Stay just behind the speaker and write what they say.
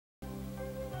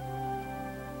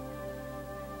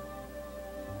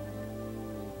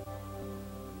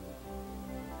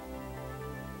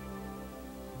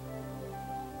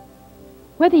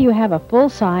Whether you have a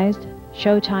full-sized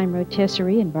Showtime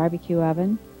rotisserie and barbecue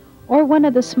oven or one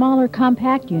of the smaller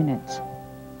compact units,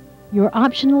 your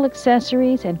optional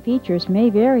accessories and features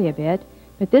may vary a bit,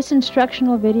 but this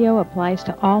instructional video applies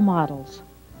to all models.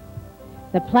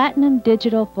 The Platinum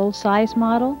Digital full-size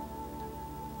model,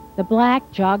 the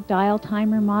black jog dial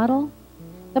timer model,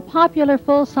 the popular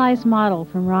full-size model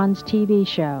from Ron's TV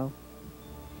show,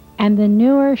 and the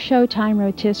newer Showtime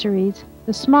rotisseries,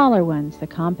 the smaller ones, the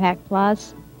Compact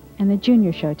Plus and the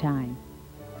Junior Showtime.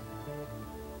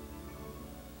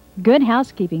 Good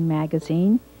Housekeeping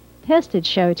magazine tested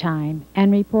Showtime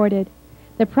and reported,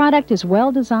 "The product is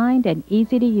well designed and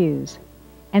easy to use,"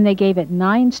 and they gave it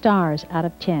 9 stars out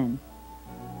of 10.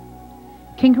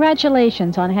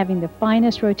 Congratulations on having the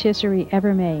finest rotisserie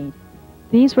ever made.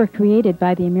 These were created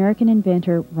by the American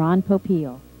inventor Ron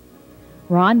Popeil.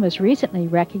 Ron was recently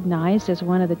recognized as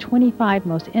one of the 25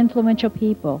 most influential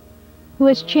people who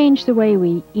has changed the way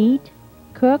we eat,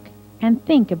 cook, and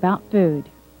think about food.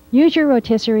 Use your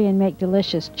rotisserie and make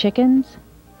delicious chickens,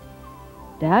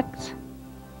 ducks,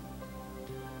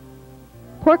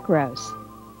 pork roasts,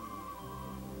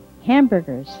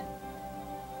 hamburgers,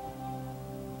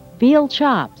 veal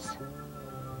chops,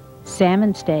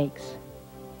 salmon steaks,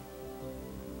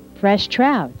 fresh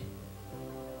trout,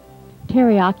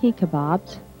 teriyaki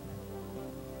kebabs,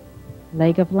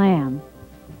 leg of lamb,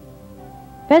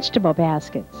 vegetable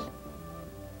baskets,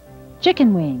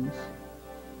 chicken wings,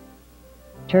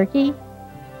 turkey,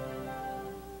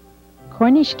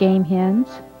 Cornish game hens,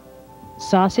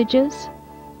 sausages,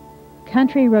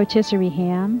 country rotisserie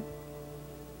ham,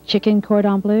 chicken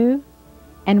cordon bleu,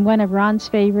 and one of Ron's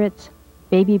favorites,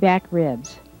 baby back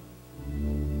ribs.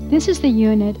 This is the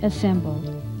unit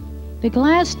assembled. The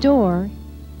glass door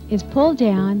is pulled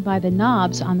down by the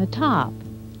knobs on the top.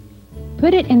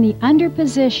 Put it in the under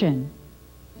position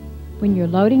when you're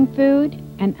loading food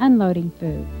and unloading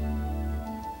food.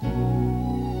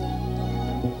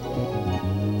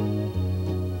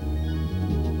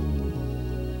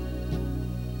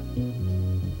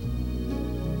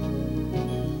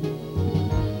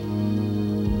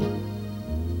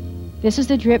 This is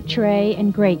the drip tray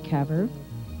and grate cover,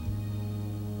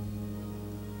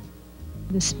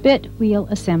 the spit wheel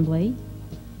assembly,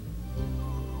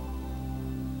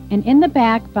 and in the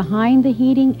back behind the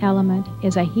heating element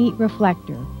is a heat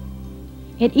reflector.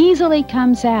 It easily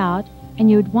comes out, and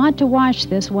you'd want to wash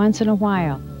this once in a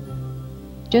while.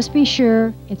 Just be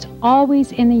sure it's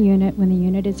always in the unit when the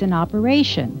unit is in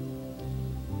operation.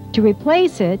 To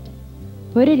replace it,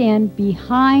 put it in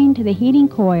behind the heating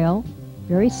coil.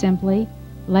 Very simply,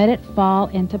 let it fall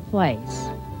into place.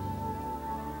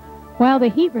 While the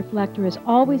heat reflector is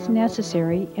always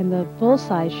necessary in the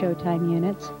full-size Showtime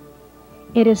units,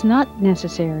 it is not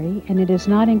necessary and it is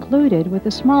not included with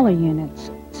the smaller units,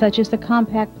 such as the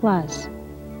Compact Plus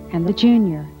and the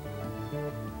Junior.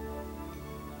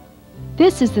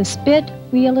 This is the spit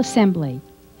wheel assembly.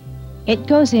 It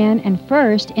goes in and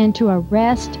first into a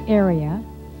rest area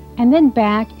and then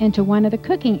back into one of the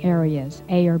cooking areas,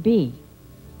 A or B.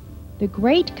 The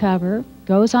grate cover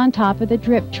goes on top of the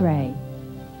drip tray.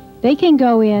 They can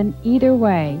go in either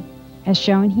way, as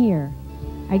shown here.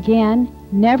 Again,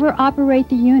 never operate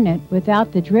the unit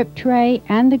without the drip tray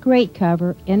and the grate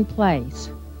cover in place.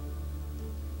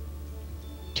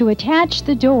 To attach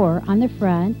the door on the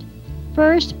front,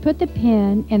 first put the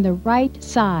pin in the right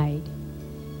side.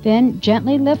 Then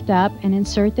gently lift up and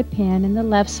insert the pin in the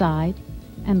left side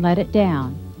and let it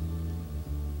down.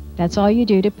 That's all you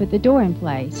do to put the door in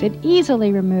place. It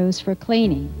easily removes for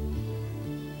cleaning.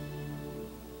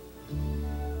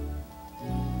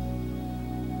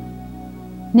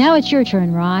 Now it's your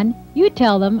turn, Ron. You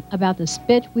tell them about the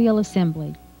spit wheel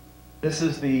assembly. This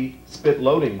is the spit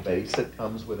loading base that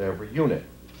comes with every unit.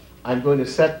 I'm going to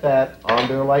set that on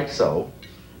there like so,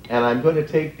 and I'm going to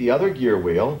take the other gear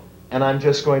wheel and I'm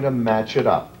just going to match it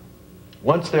up.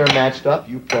 Once they're matched up,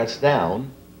 you press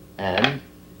down and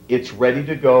it's ready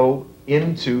to go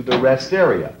into the rest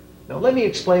area. Now let me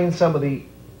explain some of the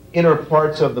inner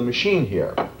parts of the machine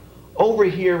here. Over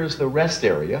here is the rest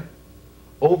area.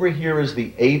 Over here is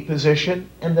the A position,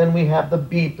 and then we have the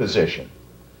B position.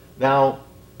 Now,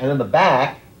 and in the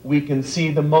back, we can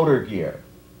see the motor gear.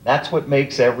 That's what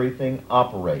makes everything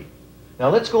operate. Now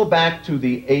let's go back to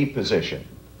the A position.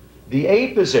 The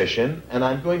A position, and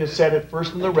I'm going to set it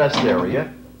first in the rest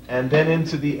area, and then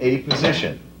into the A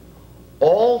position.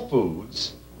 All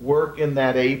foods work in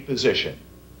that A position.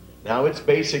 Now it's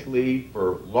basically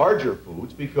for larger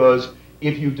foods because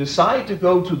if you decide to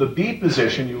go to the B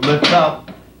position, you lift up,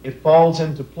 it falls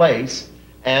into place,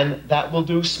 and that will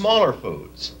do smaller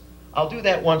foods. I'll do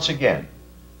that once again.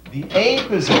 The A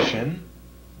position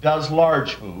does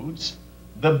large foods.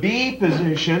 The B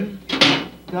position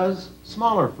does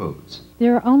smaller foods.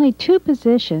 There are only two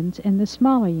positions in the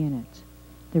smaller units,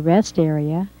 the rest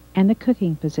area and the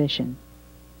cooking position.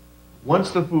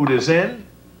 Once the food is in,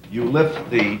 you lift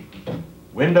the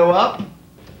window up,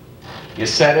 you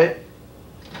set it,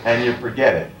 and you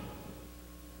forget it.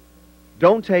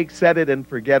 Don't take set it and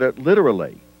forget it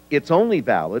literally. It's only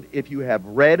valid if you have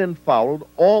read and followed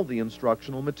all the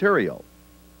instructional material.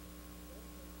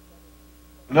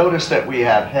 Notice that we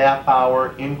have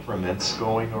half-hour increments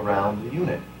going around the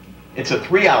unit. It's a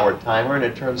 3-hour timer and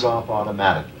it turns off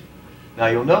automatically. Now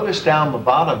you'll notice down the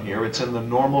bottom here it's in the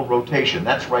normal rotation.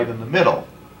 That's right in the middle.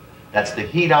 That's the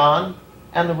heat on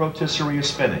and the rotisserie is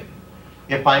spinning.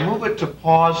 If I move it to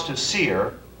pause to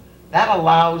sear, that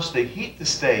allows the heat to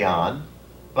stay on,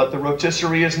 but the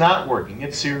rotisserie is not working.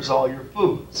 It sears all your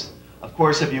foods. Of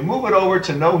course, if you move it over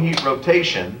to no heat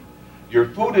rotation, your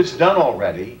food is done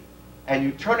already, and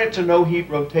you turn it to no heat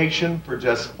rotation for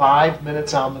just 5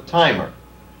 minutes on the timer.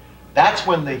 That's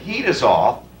when the heat is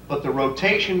off, but the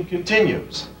rotation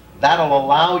continues. That'll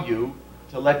allow you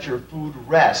to let your food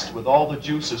rest with all the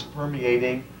juices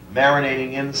permeating,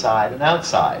 marinating inside and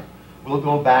outside. We'll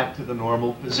go back to the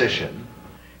normal position.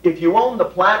 If you own the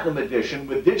Platinum Edition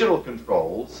with digital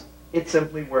controls, it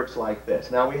simply works like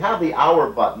this. Now we have the hour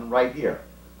button right here.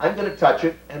 I'm going to touch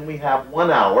it and we have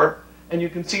 1 hour, and you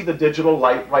can see the digital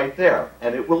light right there,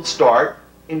 and it will start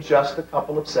in just a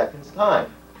couple of seconds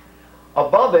time.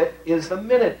 Above it is the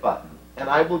minute button, and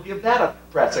I will give that a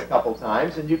press a couple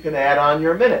times and you can add on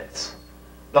your minutes.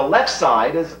 The left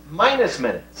side is minus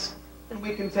minutes, and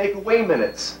we can take away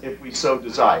minutes if we so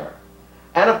desire.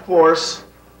 And of course,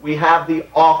 we have the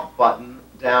off button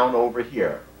down over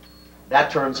here. That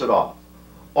turns it off,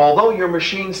 although your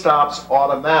machine stops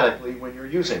automatically when you're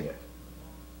using it.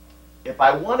 If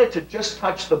I wanted to just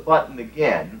touch the button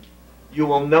again, you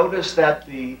will notice that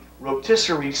the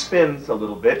rotisserie spins a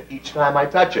little bit each time I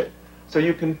touch it. So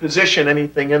you can position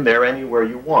anything in there anywhere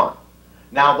you want.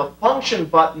 Now the function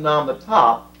button on the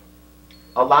top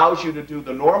allows you to do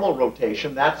the normal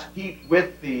rotation. That's heat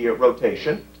with the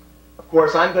rotation. Of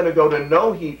course, I'm going to go to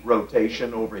no heat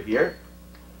rotation over here,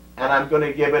 and I'm going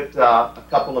to give it a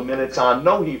couple of minutes on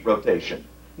no heat rotation.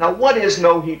 Now, what is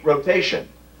no heat rotation?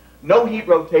 No heat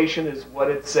rotation is what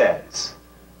it says.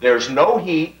 There's no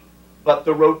heat, but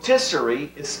the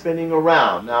rotisserie is spinning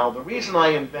around. Now, the reason I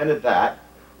invented that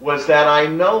was that I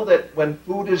know that when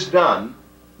food is done,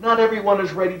 not everyone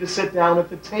is ready to sit down at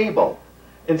the table.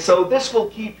 And so this will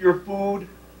keep your food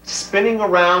spinning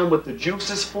around with the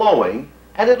juices flowing,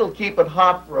 and it'll keep it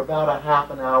hot for about a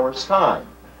half an hour's time.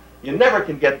 You never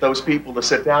can get those people to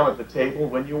sit down at the table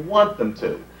when you want them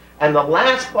to. And the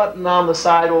last button on the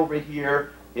side over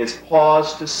here is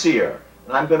pause to sear.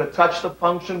 And I'm going to touch the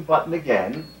function button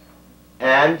again.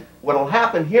 And what will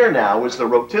happen here now is the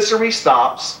rotisserie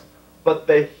stops, but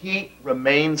the heat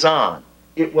remains on.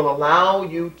 It will allow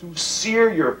you to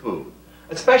sear your food,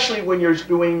 especially when you're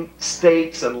doing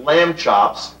steaks and lamb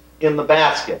chops in the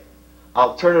basket.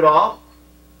 I'll turn it off,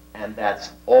 and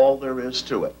that's all there is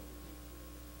to it.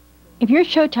 If your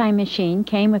Showtime machine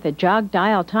came with a jog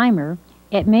dial timer,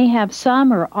 it may have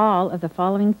some or all of the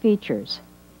following features.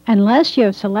 Unless you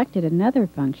have selected another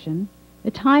function,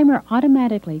 the timer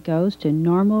automatically goes to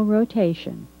normal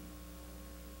rotation.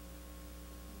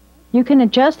 You can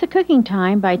adjust the cooking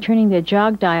time by turning the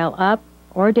jog dial up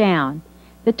or down.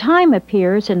 The time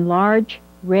appears in large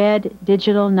red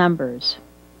digital numbers.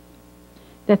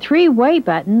 The three-way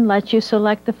button lets you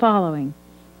select the following: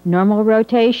 normal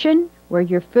rotation, where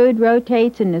your food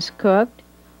rotates and is cooked,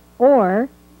 or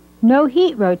no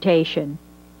heat rotation,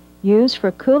 used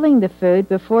for cooling the food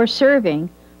before serving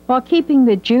while keeping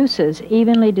the juices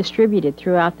evenly distributed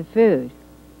throughout the food,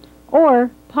 or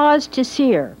pause to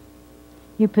sear.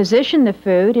 You position the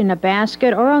food in a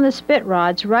basket or on the spit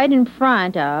rods right in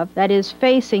front of, that is,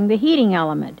 facing the heating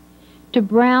element, to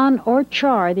brown or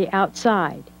char the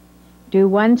outside. Do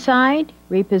one side,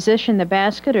 reposition the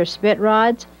basket or spit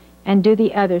rods, and do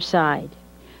the other side.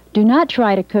 Do not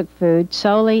try to cook food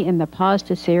solely in the pause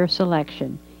to sear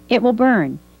selection. It will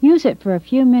burn. Use it for a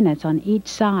few minutes on each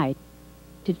side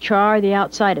to char the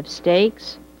outside of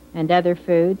steaks and other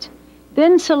foods.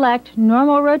 Then select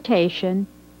normal rotation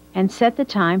and set the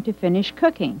time to finish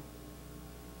cooking.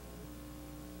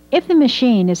 If the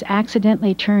machine is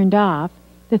accidentally turned off,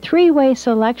 the three-way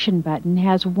selection button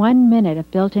has 1 minute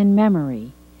of built-in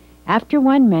memory. After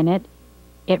 1 minute,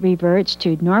 it reverts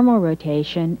to normal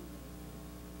rotation.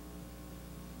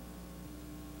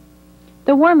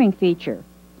 The warming feature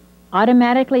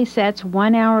automatically sets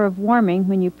 1 hour of warming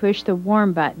when you push the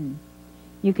warm button.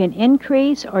 You can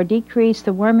increase or decrease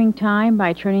the warming time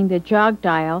by turning the jog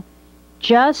dial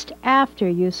just after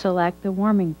you select the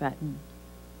warming button.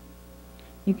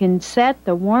 You can set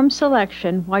the warm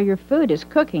selection while your food is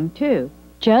cooking too.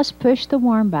 Just push the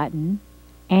warm button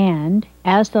and,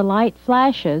 as the light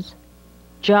flashes,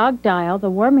 jog dial the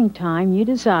warming time you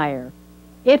desire,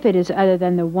 if it is other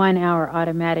than the 1-hour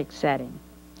automatic setting.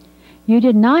 You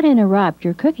did not interrupt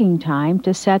your cooking time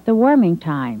to set the warming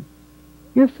time.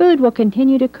 Your food will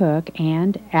continue to cook,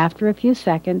 and after a few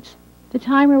seconds, the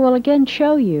timer will again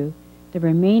show you the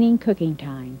remaining cooking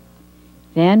time.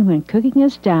 Then, when cooking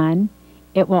is done,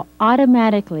 it will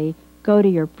automatically go to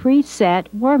your preset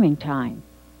warming time.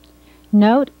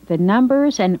 Note the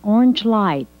numbers and orange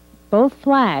light both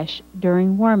flash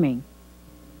during warming.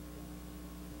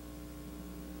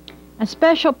 A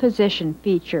special position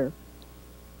feature.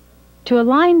 To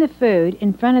align the food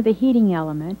in front of the heating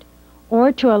element,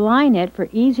 or to align it for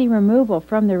easy removal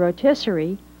from the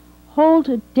rotisserie,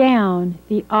 hold down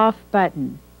the off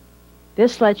button.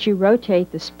 This lets you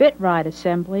rotate the spit rod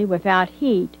assembly without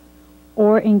heat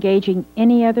or engaging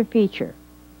any other feature.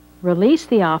 Release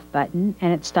the off button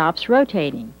and it stops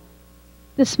rotating.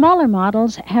 The smaller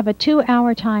models have a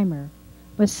 2-hour timer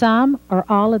with some or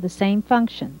all of the same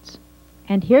functions.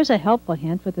 And here's a helpful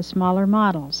hint with the smaller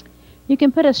models. You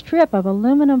can put a strip of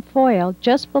aluminum foil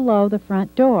just below the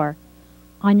front door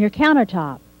on your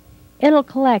countertop. It'll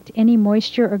collect any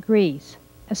moisture or grease,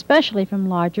 especially from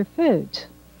larger foods.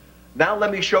 Now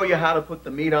let me show you how to put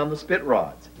the meat on the spit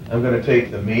rods. I'm going to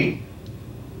take the meat,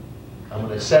 I'm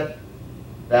going to set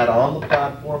that on the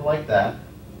platform like that,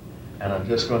 and I'm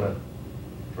just going to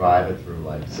drive it through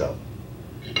like so.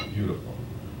 Beautiful.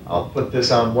 I'll put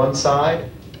this on one side,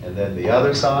 and then the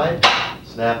other side,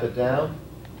 snap it down,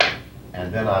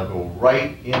 and then I'll go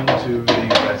right into the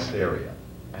rest area.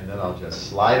 And then I'll just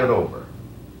slide it over.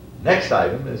 Next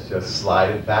item is just slide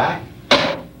it back,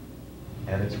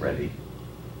 and it's ready.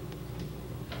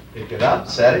 Pick it up,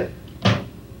 set it,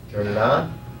 turn it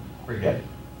on, forget it.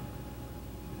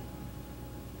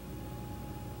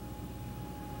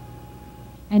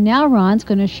 And now Ron's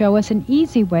going to show us an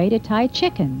easy way to tie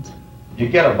chickens. You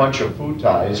get a bunch of food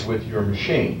ties with your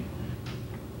machine.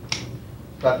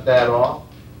 Cut that off.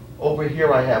 Over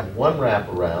here I have one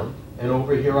wraparound, and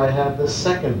over here I have the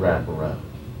second wraparound.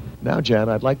 Now, Jan,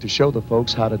 I'd like to show the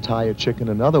folks how to tie a chicken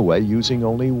another way using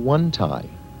only one tie.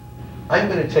 I'm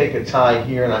going to take a tie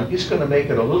here, and I'm just going to make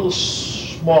it a little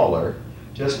smaller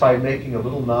just by making a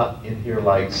little knot in here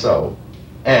like so,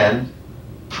 and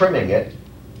trimming it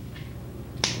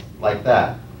like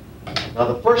that. Now,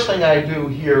 the first thing I do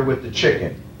here with the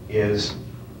chicken is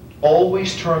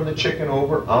always turn the chicken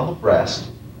over on the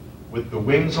breast with the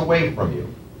wings away from you.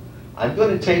 I'm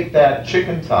going to take that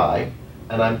chicken tie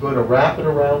and I'm going to wrap it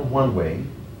around one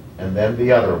wing and then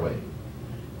the other wing.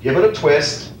 Give it a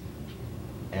twist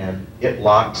and it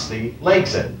locks the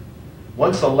legs in.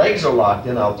 Once the legs are locked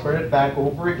in, I'll turn it back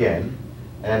over again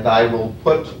and I will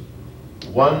put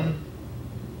one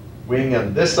wing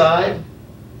on this side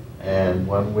and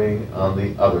one wing on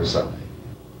the other side.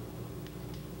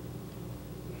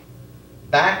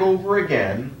 Back over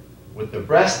again with the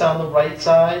breast on the right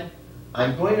side.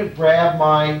 I'm going to grab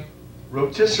my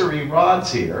rotisserie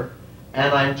rods here,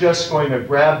 and I'm just going to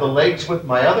grab the legs with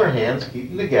my other hands, keep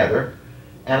them together,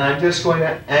 and I'm just going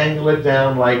to angle it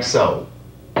down like so,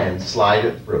 and slide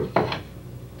it through.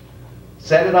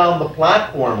 Set it on the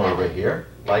platform over here,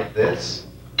 like this.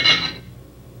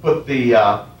 Put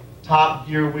the top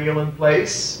gear wheel in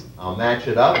place. I'll match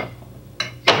it up,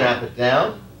 snap it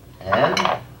down,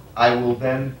 and I will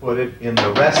then put it in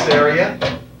the rest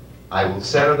area. I will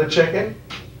center the chicken,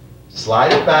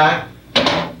 slide it back,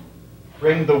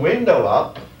 bring the window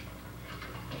up,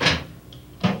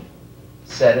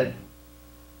 set it.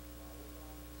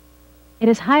 It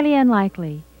is highly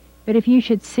unlikely, but if you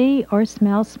should see or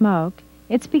smell smoke,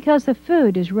 it's because the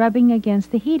food is rubbing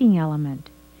against the heating element.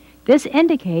 This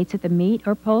indicates that the meat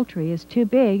or poultry is too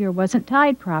big or wasn't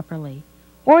tied properly,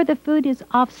 or the food is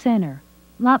off-center,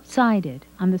 lopsided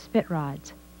on the spit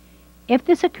rods. If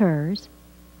this occurs,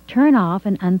 turn off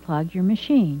and unplug your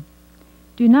machine.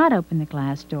 Do not open the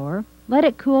glass door. Let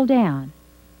it cool down.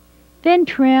 Then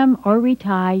trim or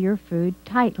retie your food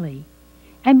tightly.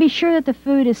 And be sure that the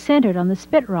food is centered on the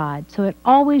spit rod so it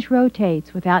always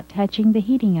rotates without touching the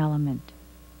heating element.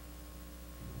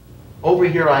 Over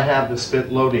here I have the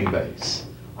spit loading base.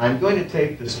 I'm going to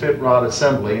take the spit rod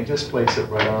assembly and just place it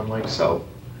right on like so.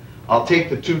 I'll take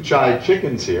the two child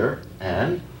chickens here,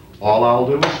 and all I'll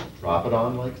do is drop it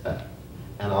on like that.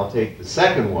 And I'll take the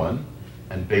second one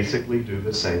and basically do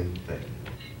the same thing.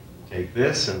 Take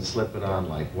this and slip it on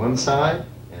like one side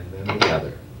and then the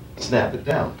other. Snap it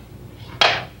down.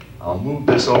 I'll move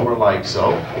this over like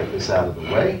so, get this out of the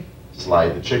way, slide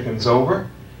the chickens over,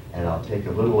 and I'll take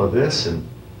a little of this and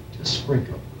just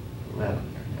sprinkle that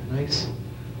on there. Isn't that nice?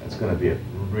 That's going to be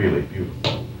really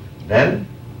beautiful. Then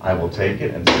I will take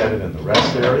it and set it in the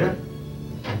rest area,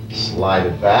 slide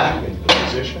it back into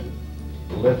position,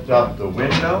 lift up the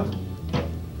window,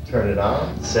 turn it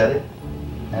on, set it,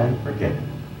 and forget it.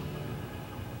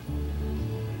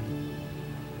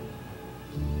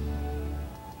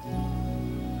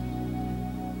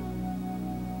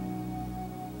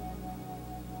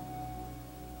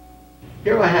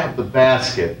 Here I have the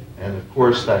basket, and of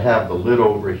course I have the lid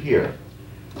over here.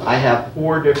 I have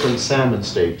 4 different salmon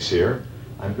steaks here.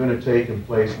 I'm going to take and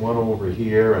place one over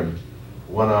here and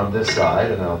one on this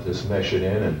side, and I'll just mesh it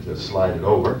in and just slide it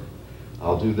over.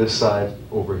 I'll do this side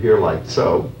over here like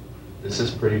so. This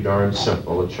is pretty darn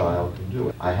simple. A child can do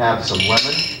it. I have some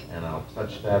lemon, and I'll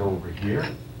touch that over here,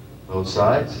 both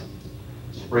sides.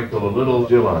 Sprinkle a little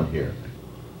dill on here.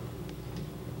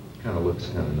 Kind of looks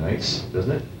kind of nice,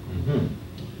 doesn't it?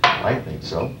 I think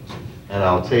so. And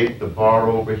I'll take the bar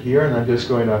over here, and I'm just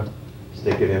going to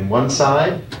stick it in one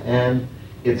side, and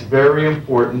it's very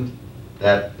important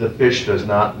that the fish does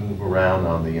not move around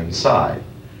on the inside.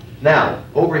 Now,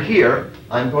 over here,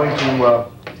 I'm going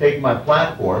to take my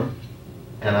platform,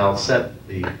 and I'll set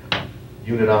the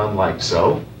unit on like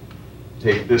so.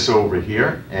 Take this over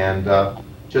here, and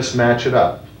just match it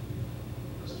up.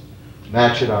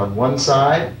 Match it on one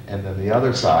side, and then the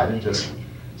other side, and just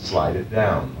slide it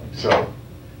down like so.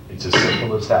 It's as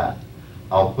simple as that.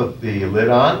 I'll put the lid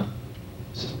on.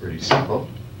 This is pretty simple.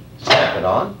 Snap it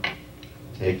on,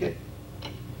 take it,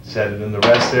 set it in the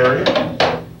rest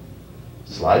area,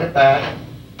 slide it back,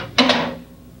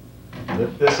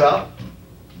 lift this up,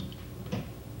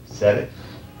 set it,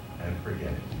 and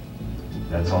forget it.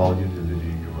 That's all you do to do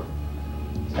your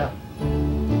stuff.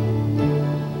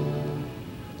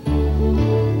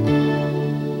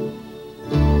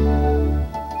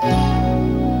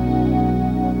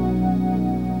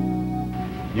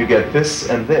 You get this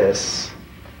and this,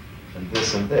 and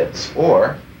this and this.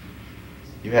 Or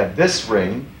you have this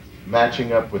ring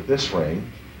matching up with this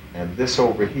ring, and this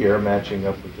over here matching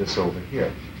up with this over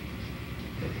here.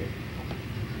 Okay.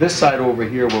 This side over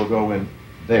here will go in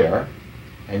there,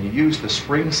 and you use the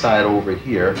spring side over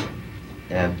here,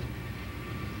 and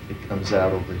it comes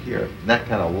out over here. And that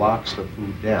kind of locks the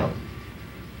food down.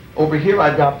 Over here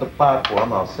I've got the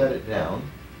platform. I'll set it down,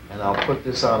 and I'll put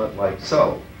this on it like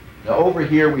so. Now over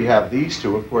here we have these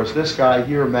two. Of course this guy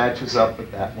here matches up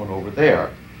with that one over there.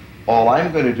 All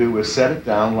I'm going to do is set it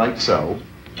down like so,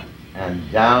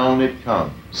 and down it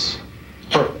comes.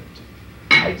 Perfect.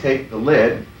 I take the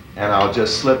lid, and I'll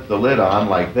just slip the lid on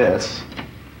like this,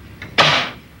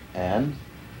 and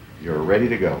you're ready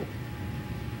to go.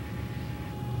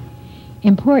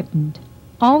 Important.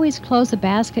 Always close the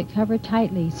basket cover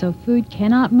tightly so food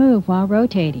cannot move while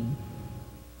rotating.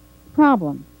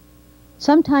 Problem.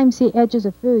 Sometimes the edges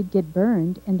of food get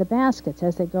burned in the baskets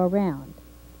as they go around.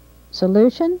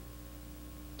 Solution?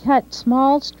 Cut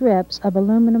small strips of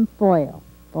aluminum foil,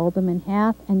 fold them in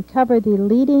half, and cover the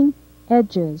leading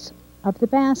edges of the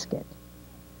basket.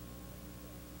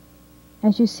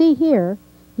 As you see here,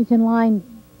 you can line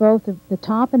both the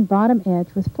top and bottom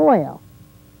edge with foil,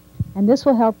 and this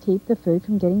will help keep the food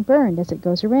from getting burned as it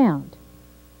goes around.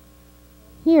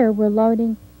 Here we're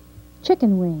loading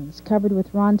chicken wings covered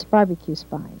with Ron's barbecue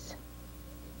spice.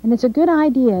 And it's a good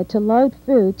idea to load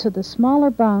food so the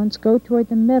smaller bones go toward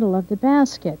the middle of the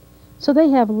basket so they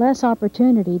have less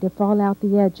opportunity to fall out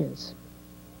the edges.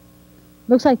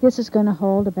 Looks like this is going to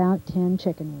hold about 10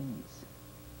 chicken wings.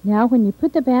 Now when you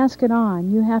put the basket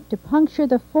on, you have to puncture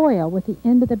the foil with the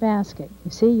end of the basket. You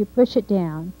see, you push it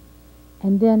down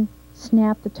and then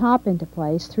snap the top into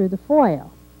place through the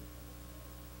foil.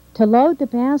 To load the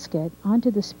basket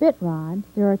onto the spit rod,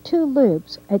 there are 2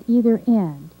 loops at either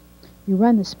end. You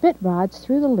run the spit rods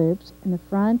through the loops in the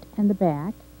front and the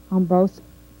back on both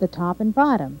the top and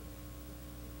bottom.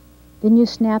 Then you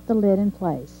snap the lid in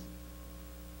place.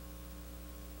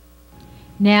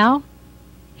 Now,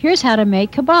 here's how to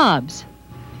make kebabs.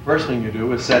 First thing you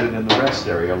do is set it in the rest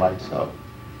area like so.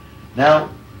 Now,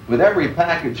 with every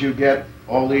package you get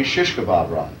all these shish kebab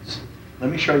rods. Let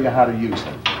me show you how to use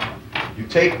them. You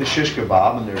take the shish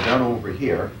kebab, and they're done over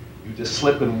here. You just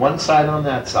slip in one side on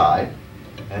that side,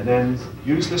 and then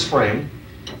use the spring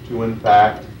to, in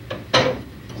fact,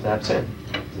 snaps in.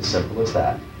 It's as simple as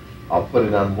that. I'll put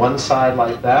it on one side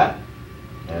like that,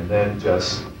 and then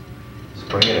just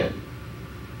spring it in.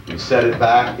 You set it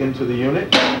back into the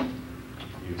unit.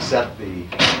 You set the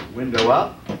window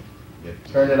up. You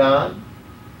turn it on.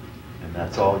 And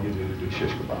that's all you do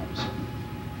shish kebabs.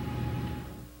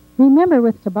 Remember,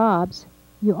 with kebabs,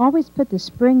 you always put the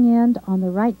spring end on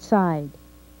the right side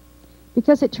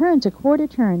because it turns a quarter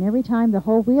turn every time the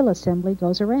whole wheel assembly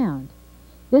goes around.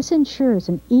 This ensures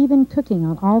an even cooking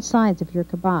on all sides of your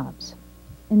kebabs.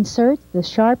 Insert the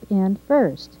sharp end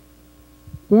first.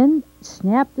 Then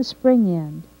snap the spring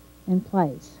end in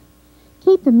place.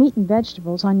 Keep the meat and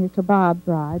vegetables on your kebab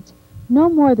rods no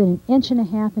more than 1.5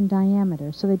 inches in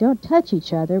diameter so they don't touch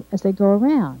each other as they go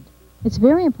around. It's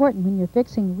very important when you're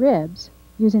fixing ribs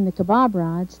using the kebab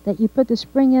rods that you put the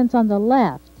spring ends on the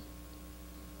left.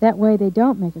 That way they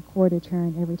don't make a quarter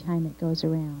turn every time it goes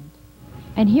around.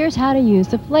 And here's how to use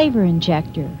the flavor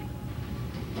injector.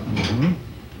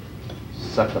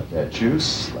 Suck up that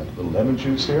juice, like a little lemon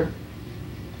juice here.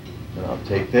 And I'll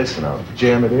take this and I'll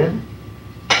jam it in.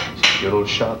 Just a little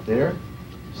shot there.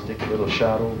 Stick a little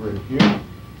shot over in here.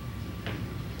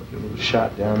 Put a little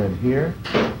shot down in here.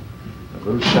 A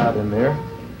little shot in there.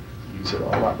 Use it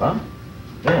all up, huh?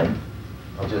 Then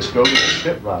I'll just go to the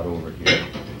spit rod over here,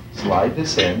 slide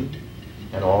this in,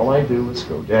 and all I do is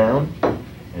go down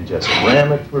and just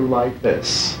ram it through like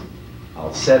this.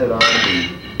 I'll set it on the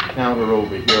counter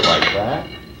over here like that.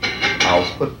 I'll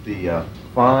put the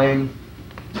fine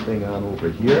thing on over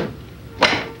here,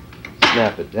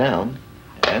 snap it down,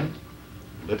 and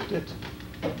lift it,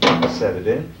 set it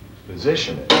in,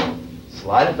 position it,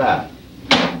 slide it back.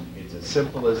 It's as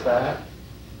simple as that.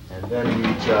 And then we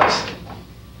just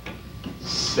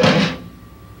set it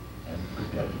and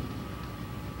forget it.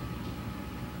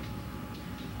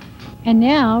 And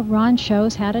now Ron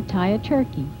shows how to tie a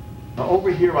turkey. Now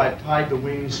over here I've tied the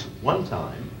wings one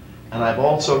time, and I've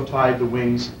also tied the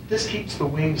wings. This keeps the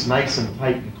wings nice and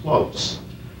tight and close.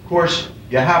 Of course,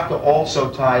 you have to also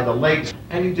tie the legs,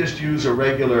 and you just use a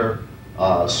regular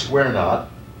square knot,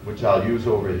 which I'll use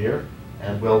over here,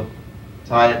 and we'll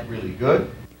tie it really good.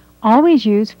 Always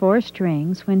use 4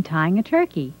 strings when tying a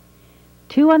turkey.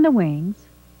 2 on the wings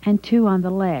and 2 on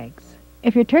the legs.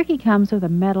 If your turkey comes with a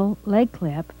metal leg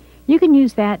clip, you can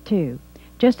use that too.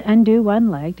 Just undo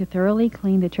one leg to thoroughly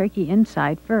clean the turkey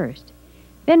inside first.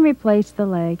 Then replace the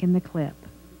leg and the clip.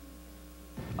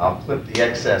 I'll clip the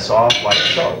excess off like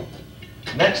so.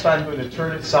 Next I'm going to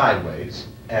turn it sideways,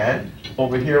 and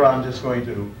over here I'm just going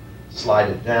to slide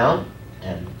it down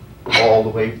and all the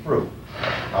way through.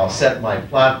 I'll set my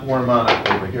platform on it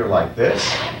over here like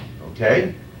this,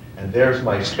 okay? And there's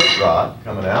my spit rod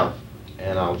coming out,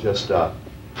 and I'll just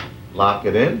lock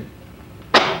it in,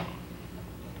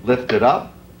 lift it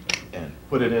up, and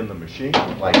put it in the machine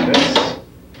like this.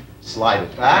 Slide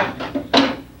it back,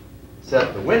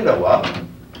 set the window up,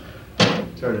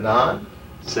 turn it on,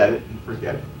 set it, and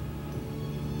forget it.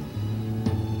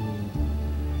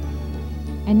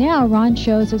 And now Ron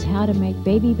shows us how to make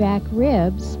baby back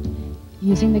ribs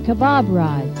using the kebab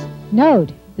rods.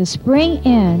 Note, the spring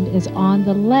end is on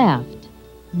the left,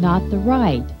 not the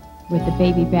right, with the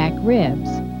baby back ribs.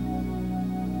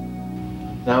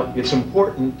 Now, it's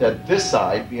important that this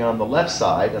side be on the left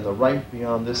side and the right be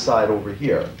on this side over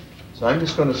here. So I'm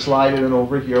just going to slide it in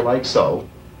over here like so,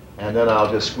 and then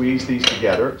I'll just squeeze these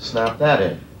together, snap that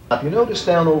in. Now, if you notice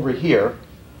down over here,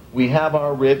 we have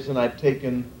our ribs, and I've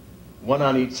taken one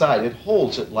on each side. It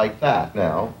holds it like that.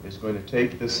 Now is going to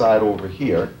take this side over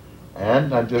here,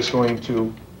 and I'm just going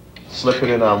to slip it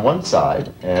in on one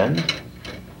side and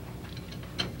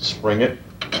spring it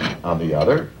on the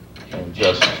other, and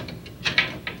just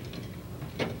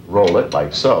roll it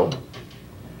like so,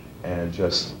 and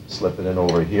just slip it in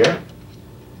over here.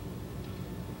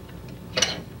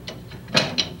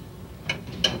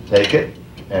 Take it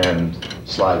and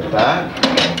slide it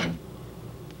back.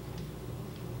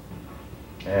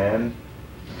 And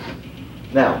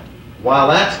now, while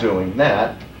that's doing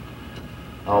that,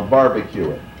 I'll barbecue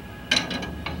it.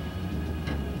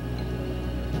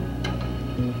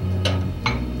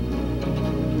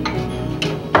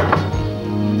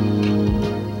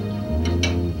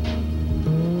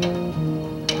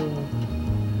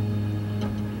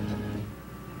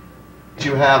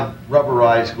 You have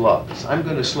rubberized gloves. I'm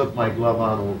going to slip my glove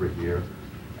on over here.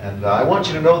 And I want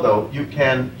you to know, though, you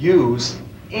can use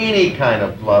any kind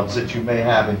of gloves that you may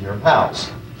have in your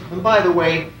house. And by the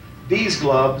way, these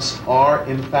gloves are,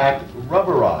 in fact,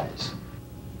 rubberized.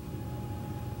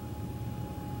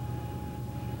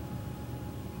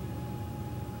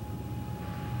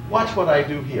 Watch what I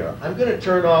do here. I'm going to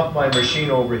turn off my machine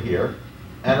over here,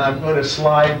 and I'm going to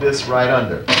slide this right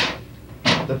under.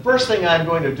 The first thing I'm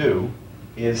going to do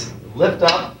is lift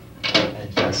up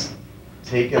and just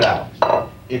take it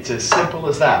out. It's as simple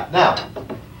as that. Now,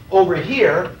 over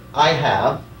here, I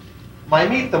have my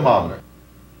meat thermometer.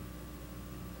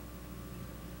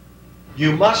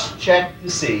 You must check to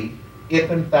see if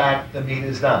in fact the meat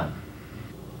is done.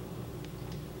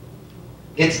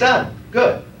 It's done.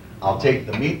 Good. I'll take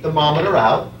the meat thermometer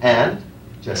out and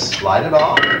just slide it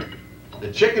off.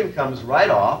 The chicken comes right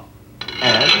off,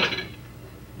 and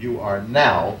you are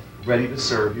now ready to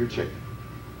serve your chicken.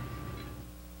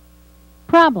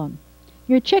 Problem.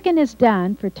 Your chicken is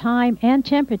done for time and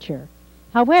temperature.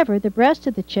 However, the breast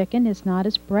of the chicken is not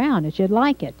as brown as you'd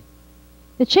like it.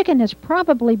 The chicken has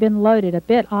probably been loaded a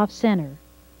bit off-center.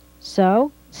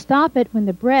 So, stop it when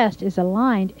the breast is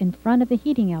aligned in front of the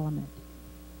heating element.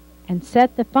 And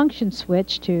set the function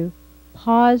switch to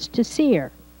pause to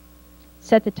sear.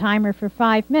 Set the timer for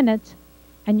 5 minutes,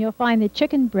 and you'll find the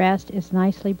chicken breast is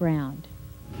nicely browned.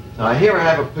 Now here I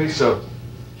have a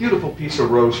beautiful piece of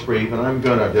roast beef, and I'm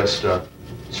going to just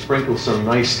sprinkle some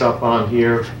nice stuff on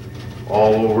here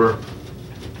all over.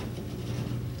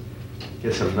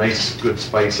 Get some nice good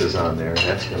spices on there.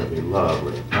 That's going to be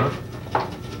lovely, huh?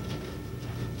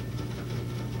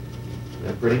 Isn't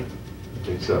that pretty? I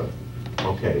think so.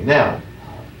 Okay, now,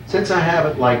 since I have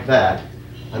it like that,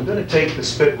 I'm going to take the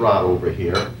spit rod over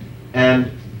here,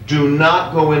 and do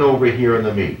not go in over here in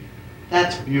the meat.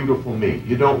 That's beautiful meat.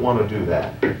 You don't want to do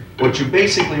that. What you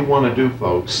basically want to do,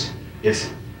 folks, is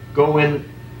go in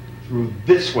through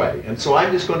this way. And so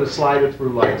I'm just going to slide it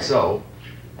through like so,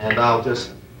 and I'll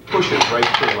just push it right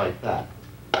through like that.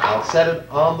 I'll set it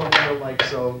on the wheel like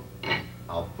so.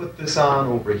 I'll put this on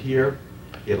over here.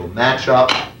 It'll match up.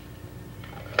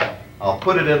 I'll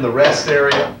put it in the rest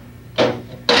area,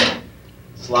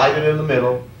 slide it in the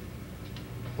middle,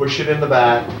 push it in the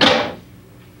back,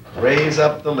 raise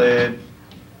up the lid,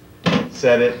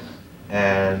 set it,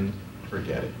 and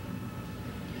forget it.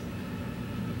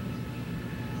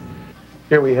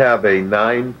 Here we have a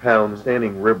 9-pound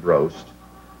standing rib roast.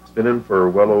 It's been in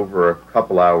for well over a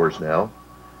couple hours now,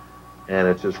 and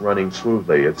it's just running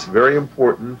smoothly. It's very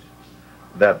important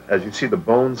that, as you see, the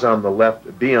bones on the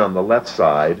left be on the left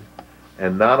side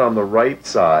and not on the right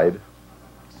side,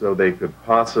 so they could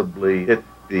possibly hit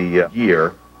the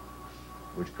gear,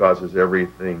 which causes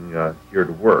everything here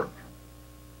to work.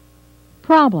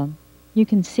 Problem. You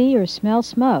can see or smell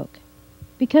smoke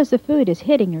because the food is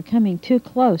hitting or coming too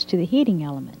close to the heating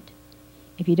element.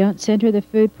 If you don't center the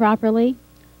food properly,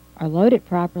 or load it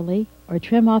properly, or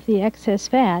trim off the excess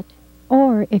fat,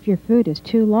 or if your food is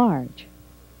too large,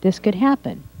 this could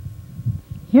happen.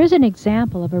 Here's an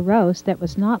example of a roast that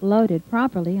was not loaded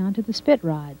properly onto the spit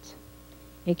rods.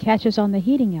 It catches on the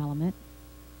heating element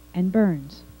and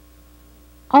burns.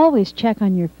 Always check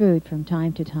on your food from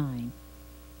time to time.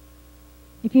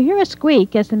 If you hear a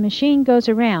squeak as the machine goes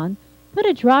around, put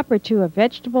a drop or two of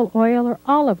vegetable oil or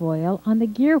olive oil on the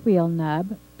gear wheel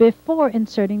nub before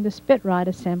inserting the spit rod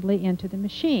assembly into the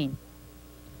machine.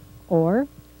 Or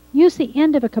use the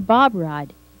end of a kebab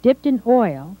rod dipped in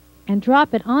oil and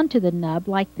drop it onto the nub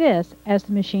like this as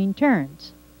the machine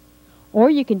turns. Or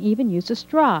you can even use a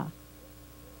straw.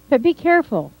 But be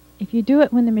careful if you do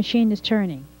it when the machine is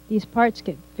turning. These parts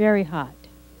get very hot.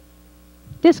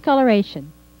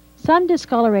 Discoloration. Some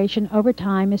discoloration over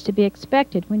time is to be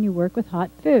expected when you work with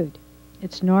hot food.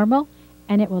 It's normal,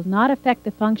 and it will not affect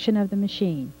the function of the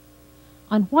machine.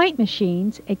 On white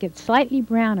machines, it gets slightly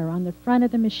browner on the front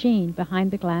of the machine behind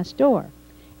the glass door,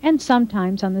 and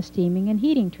sometimes on the steaming and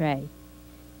heating tray.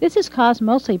 This is caused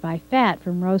mostly by fat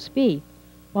from roast beef.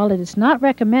 While it is not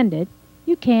recommended,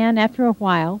 you can, after a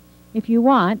while, if you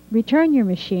want, return your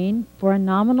machine. For a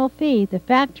nominal fee, the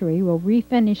factory will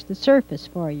refinish the surface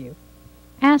for you.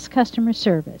 Ask customer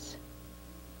service.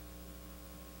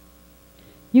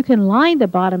 You can line the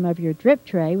bottom of your drip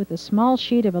tray with a small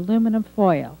sheet of aluminum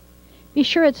foil. Be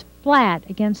sure it's flat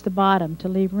against the bottom to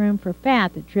leave room for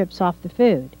fat that drips off the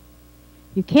food.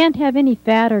 You can't have any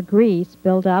fat or grease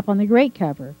build up on the grate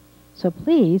cover, so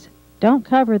please don't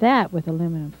cover that with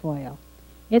aluminum foil.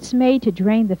 It's made to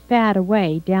drain the fat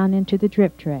away down into the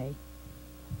drip tray.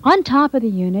 On top of the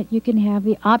unit, you can have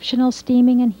the optional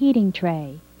steaming and heating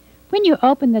tray. When you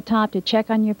open the top to check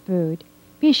on your food,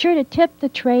 be sure to tip the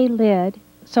tray lid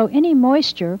so any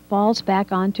moisture falls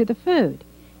back onto the food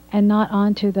and not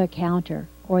onto the counter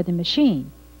or the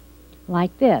machine,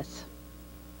 like this,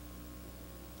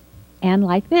 and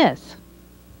like this.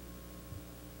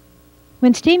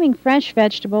 When steaming fresh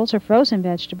vegetables or frozen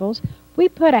vegetables, we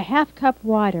put a half-cup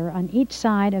water on each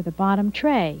side of the bottom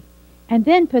tray, and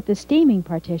then put the steaming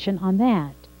partition on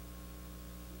that.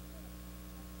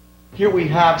 Here we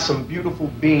have some beautiful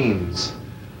beans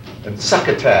and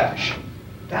succotash.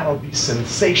 That'll be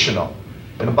sensational.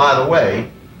 And by the way,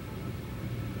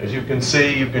 as you can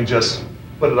see, you can just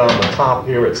put it on the top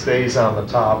here. It stays on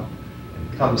the top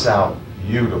and comes out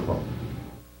beautiful.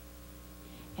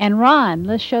 And Ron,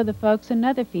 let's show the folks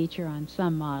another feature on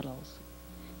some models.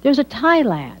 There's a tie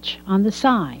latch on the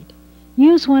side.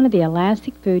 Use one of the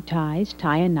elastic food ties,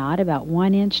 tie a knot about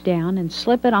 1 inch down and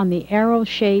slip it on the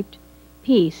arrow-shaped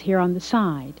piece here on the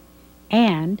side,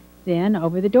 and then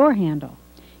over the door handle.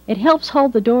 It helps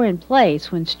hold the door in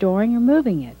place when storing or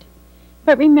moving it.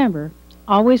 But remember,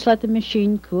 always let the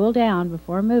machine cool down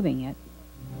before moving it.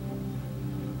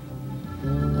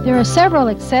 There are several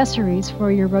accessories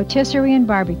for your rotisserie and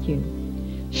barbecue.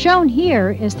 Shown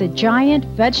here is the giant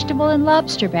vegetable and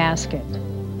lobster basket.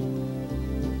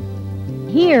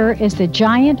 Here is the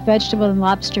giant vegetable and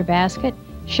lobster basket,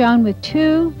 shown with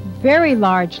 2 very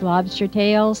large lobster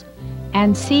tails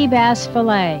and sea bass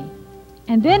fillet.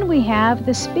 And then we have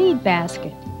the speed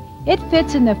basket. It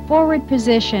fits in the forward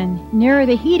position nearer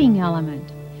the heating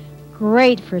element.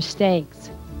 Great for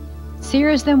steaks.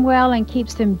 Sears them well and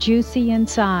keeps them juicy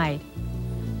inside.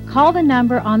 Call the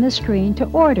number on the screen to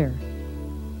order.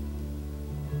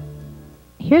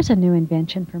 Here's a new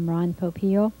invention from Ron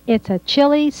Popeil. It's a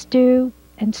chili, stew,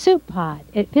 and soup pot.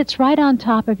 It fits right on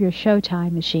top of your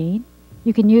Showtime machine.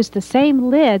 You can use the same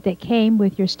lid that came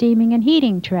with your steaming and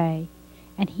heating tray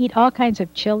and heat all kinds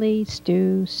of chili,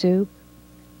 stew, soup.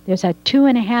 There's a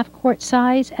 2.5 quart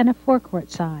size and a 4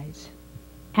 quart size.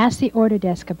 Ask the order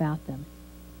desk about them.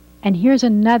 And here's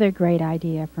another great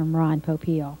idea from Ron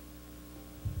Popeil.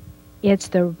 It's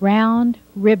the round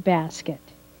rib basket,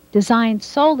 designed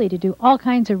solely to do all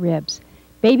kinds of ribs,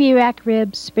 baby back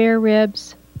ribs, spare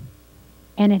ribs,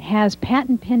 and it has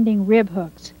patent-pending rib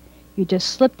hooks. You just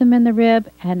slip them in the rib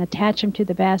and attach them to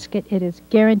the basket. It is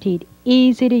guaranteed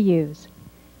easy to use.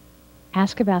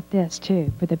 Ask about this,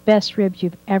 too, for the best ribs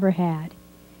you've ever had.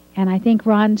 And I think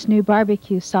Ron's new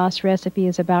barbecue sauce recipe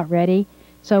is about ready,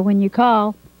 so when you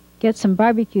call, get some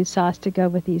barbecue sauce to go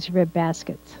with these rib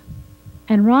baskets.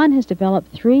 And Ron has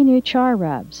developed 3 new char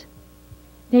rubs.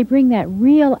 They bring that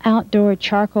real outdoor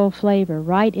charcoal flavor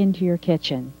right into your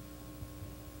kitchen.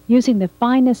 Using the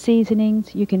finest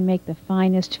seasonings, you can make the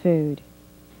finest food.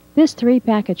 This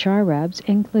 3-pack of char rubs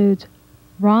includes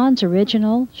Ron's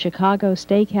original Chicago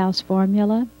Steakhouse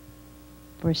formula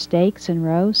for steaks and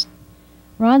roast,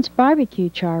 Ron's barbecue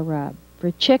char rub for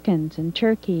chickens and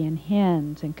turkey and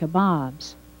hens and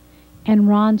kebabs, and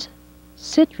Ron's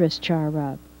citrus char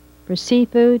rub for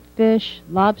seafood, fish,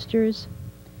 lobsters.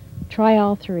 Try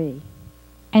all 3.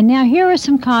 And now here are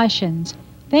some cautions,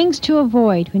 things to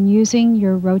avoid when using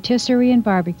your rotisserie and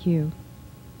barbecue.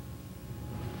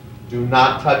 Do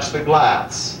not touch the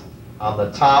glass on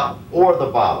the top or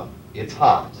the bottom. It's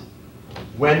hot.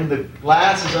 When the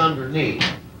glass is underneath,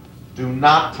 do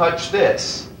not touch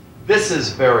this. This is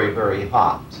very, very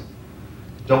hot.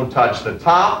 Don't touch the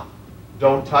top.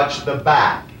 Don't touch the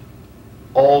back.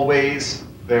 Always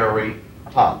very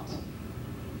hot.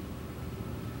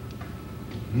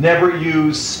 Never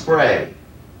use spray.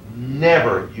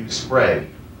 Never use spray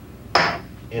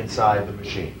inside the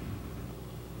machine.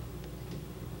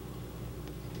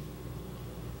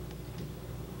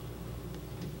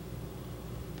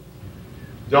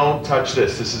 Don't touch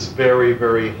this. This is very,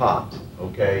 very hot,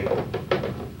 okay?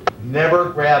 Never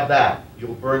grab that.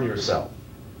 You'll burn yourself.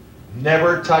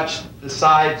 Never touch the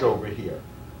sides over here.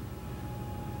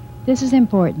 This is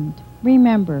important.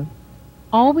 Remember,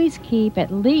 always keep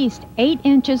at least 8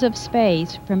 inches of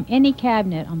space from any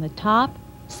cabinet on the top,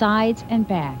 sides, and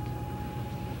back.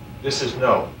 This is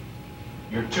no.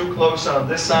 You're too close on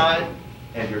this side,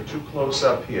 and you're too close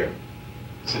up here.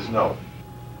 This is no.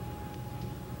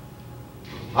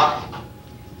 Hot,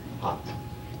 hot,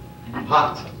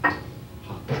 hot,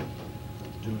 hot.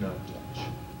 Do not touch.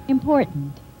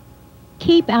 Important.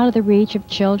 Keep out of the reach of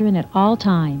children at all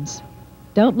times.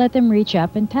 Don't let them reach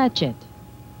up and touch it.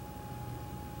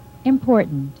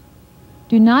 Important.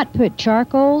 Do not put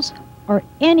charcoals or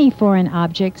any foreign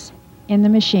objects in the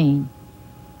machine.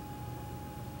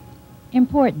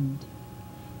 Important.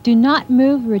 Do not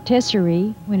move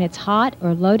rotisserie when it's hot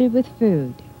or loaded with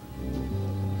food.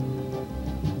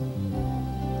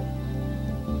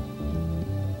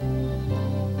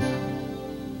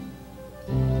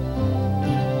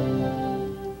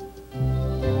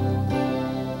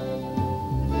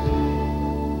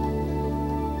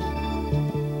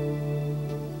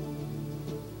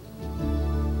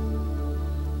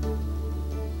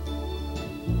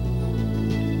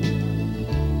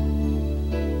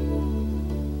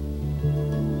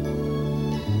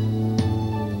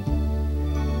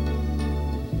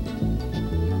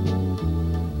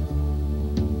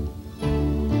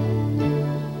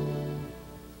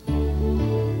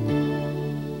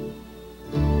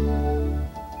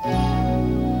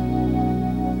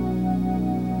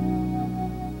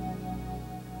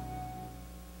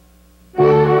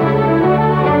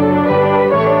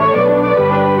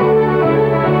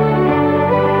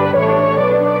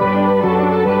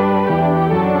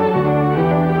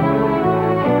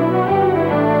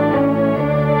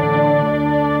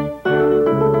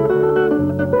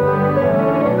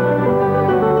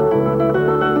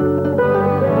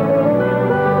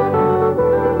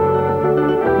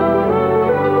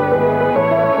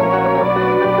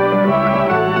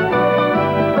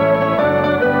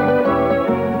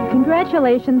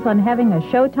 Congratulations on having a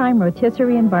Showtime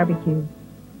rotisserie and barbecue.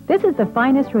 This is the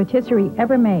finest rotisserie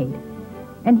ever made.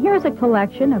 And here's a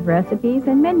collection of recipes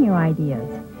and menu ideas.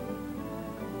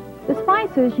 The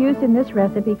spices used in this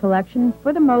recipe collection,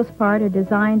 for the most part, are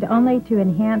designed only to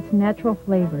enhance natural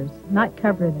flavors, not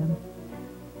cover them.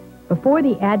 Before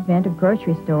the advent of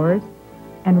grocery stores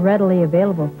and readily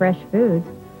available fresh foods,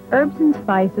 herbs and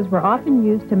spices were often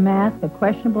used to mask a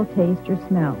questionable taste or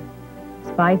smell.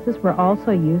 Spices were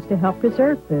also used to help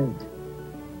preserve foods.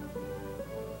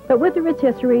 But with the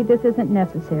rotisserie, this isn't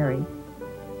necessary.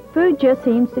 Food just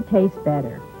seems to taste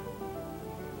better.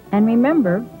 And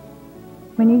remember,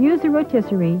 when you use the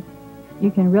rotisserie,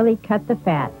 you can really cut the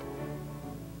fat.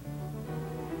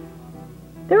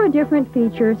 There are different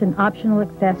features and optional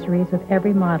accessories with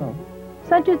every model,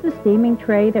 such as the steaming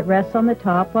tray that rests on the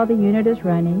top while the unit is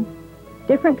running,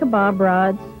 different kebab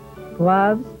rods,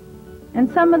 gloves, and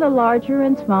some of the larger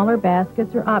and smaller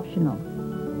baskets are optional.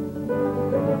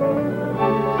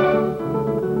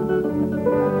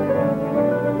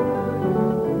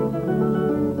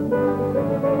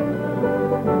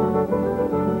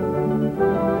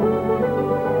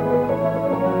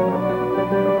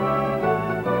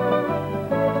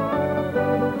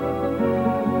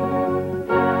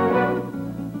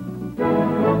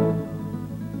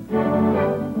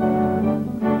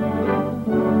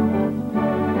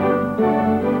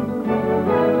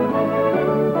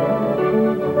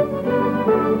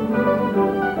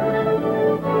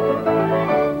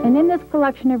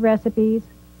 Collection of recipes,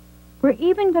 we're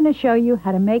even going to show you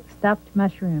how to make stuffed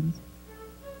mushrooms.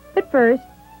 But first,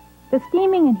 the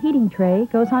steaming and heating tray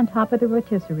goes on top of the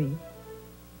rotisserie.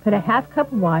 Put a half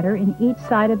cup of water in each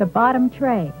side of the bottom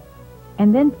tray,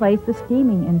 and then place the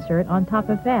steaming insert on top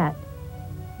of that.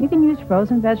 You can use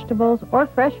frozen vegetables or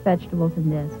fresh vegetables in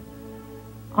this.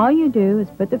 All you do is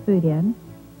put the food in,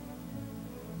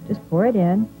 just pour it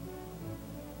in,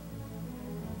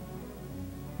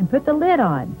 and put the lid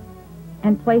on,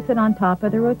 and place it on top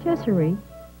of the rotisserie.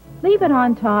 Leave it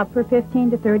on top for 15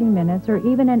 to 30 minutes or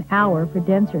even an hour for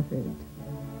denser foods.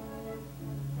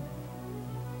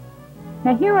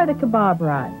 Now here are the kebab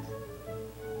rods.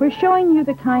 We're showing you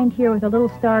the kind here with a little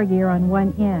star gear on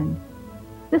one end.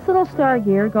 This little star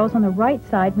gear goes on the right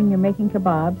side when you're making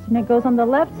kebabs, and it goes on the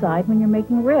left side when you're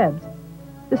making ribs.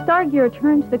 The star gear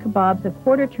turns the kebabs a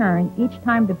quarter turn each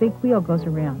time the big wheel goes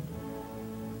around.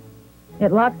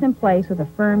 It locks in place with a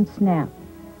firm snap.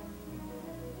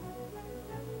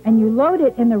 And you load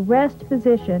it in the rest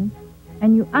position,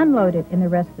 and you unload it in the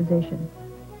rest position.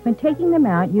 When taking them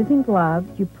out using gloves,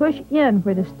 you push in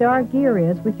where the star gear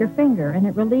is with your finger, and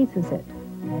it releases it.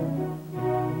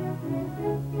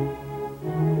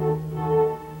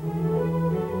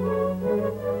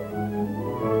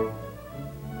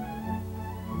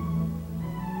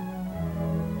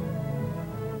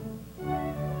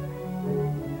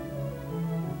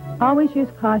 Always use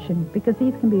caution because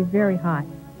these can be very hot.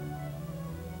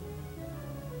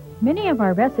 Many of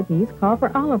our recipes call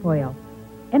for olive oil.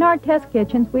 In our test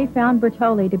kitchens, we found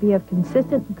Bertolli to be of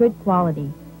consistent good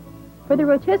quality. For the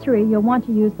rotisserie, you'll want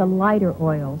to use the lighter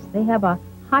oils. They have a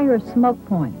higher smoke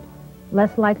point,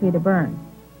 less likely to burn.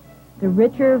 The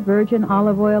richer virgin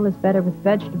olive oil is better with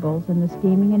vegetables in the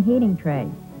steaming and heating tray.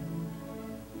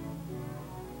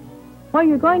 While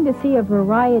you're going to see a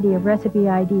variety of recipe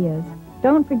ideas,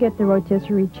 don't forget the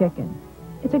rotisserie chicken.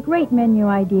 It's a great menu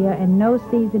idea and no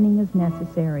seasoning is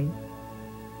necessary.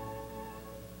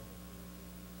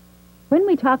 When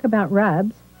we talk about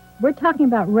rubs, we're talking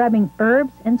about rubbing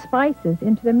herbs and spices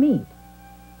into the meat.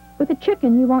 With the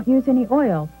chicken, you won't use any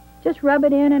oil. Just rub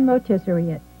it in and rotisserie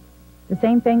it. The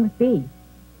same thing with beef.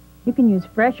 You can use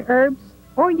fresh herbs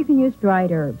or you can use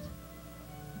dried herbs.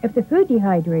 If you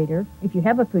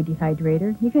have a food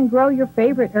dehydrator, you can grow your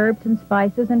favorite herbs and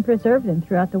spices and preserve them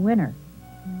throughout the winter.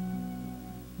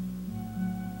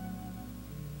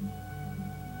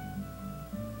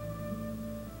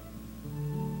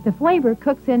 The flavor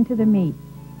cooks into the meat.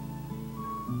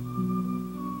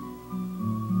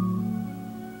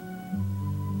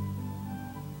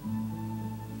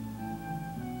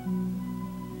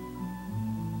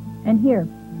 And here,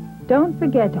 don't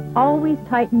forget to always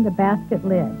tighten the basket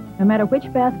lid, no matter which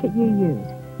basket you use.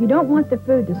 You don't want the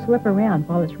food to slip around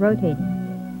while it's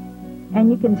rotating.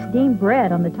 And you can steam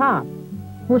bread on the top.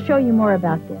 We'll show you more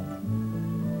about this.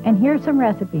 And here's some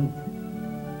recipes.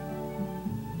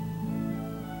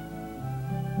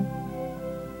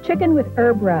 Chicken with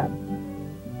herb rub.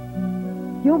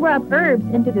 You'll rub herbs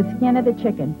into the skin of the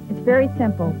chicken. It's very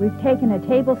simple. We've taken a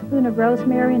tablespoon of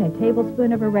rosemary and a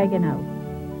tablespoon of oregano.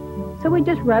 So we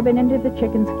just rub it into the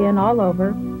chicken skin all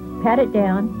over, pat it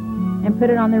down, and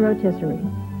put it on the rotisserie.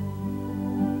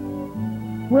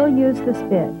 we'll use the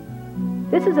spit.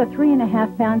 This is a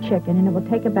 3.5-pound chicken and it will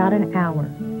take about an hour.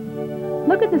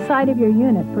 Look at the side of your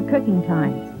unit for cooking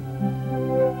times.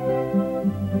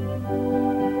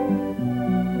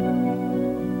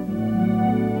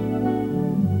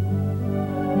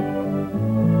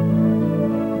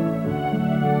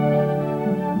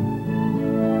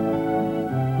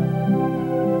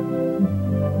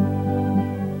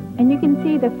 And you can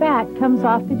see the fat comes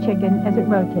off the chicken as it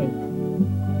rotates.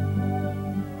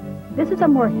 This is a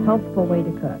more healthful way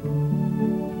to cook.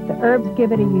 The herbs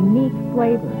give it a unique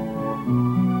flavor.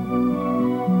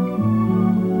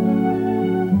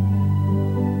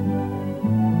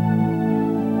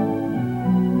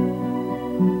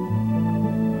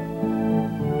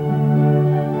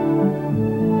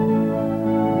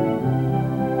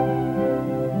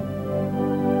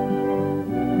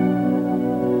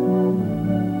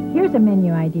 Here's a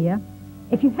menu idea.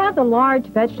 If you have the large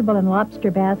vegetable and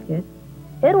lobster basket,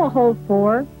 it will hold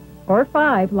 4 or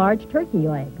 5 large turkey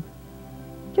legs.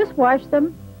 Just wash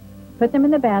them, put them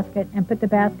in the basket, and put the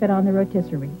basket on the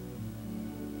rotisserie.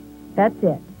 That's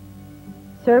it.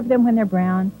 Serve them when they're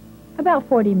brown, about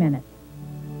 40 minutes.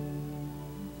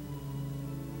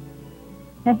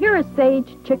 Now here are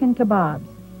sage chicken kebabs.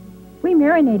 We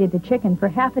marinated the chicken for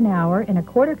half an hour in a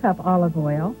 1/4 cup olive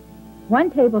oil,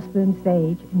 1 tablespoon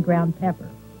sage, and ground pepper.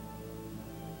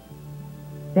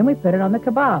 Then we put it on the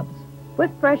kebabs with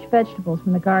fresh vegetables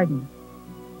from the garden.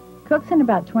 Cooks in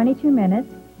about 22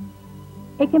 minutes.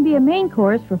 It can be a main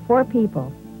course for 4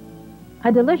 people.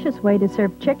 A delicious way to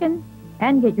serve chicken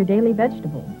and get your daily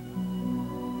vegetables.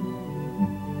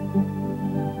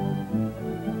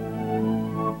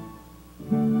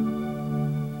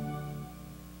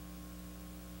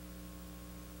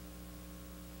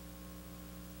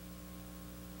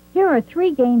 Here are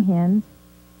 3 game hens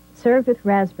served with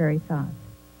raspberry sauce.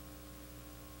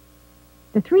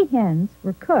 The 3 hens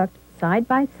were cooked side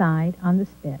by side on the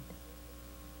spit.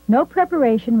 No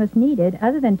preparation was needed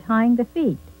other than tying the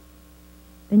feet.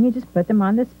 Then you just put them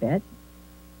on the spit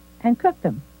and cook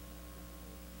them.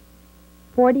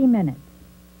 40 minutes.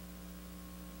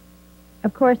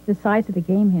 Of course, the size of the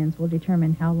game hens will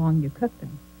determine how long you cook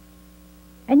them.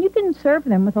 And you can serve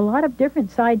them with a lot of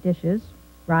different side dishes,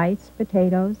 rice,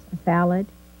 potatoes, a salad.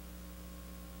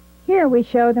 Here we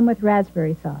show them with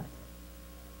raspberry sauce.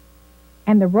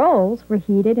 And the rolls were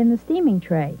heated in the steaming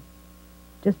tray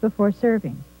just before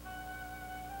serving.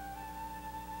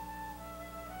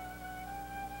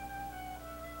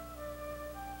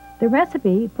 The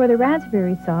recipe for the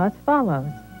raspberry sauce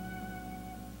follows.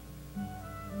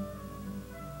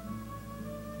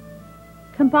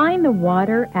 Combine the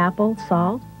water, apple,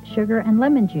 salt, sugar, and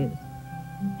lemon juice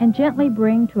and gently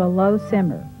bring to a low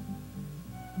simmer.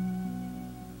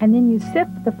 And then you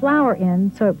sift the flour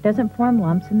in so it doesn't form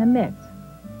lumps in the mix.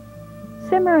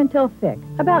 Simmer until thick,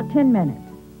 about 10 minutes.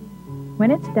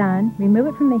 When it's done, remove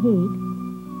it from the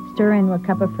heat, stir in a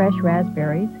cup of fresh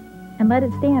raspberries, and let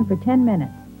it stand for 10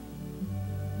 minutes.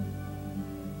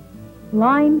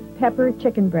 Lime pepper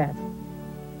chicken breast.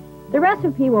 The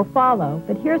recipe will follow,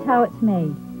 but here's how it's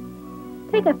made.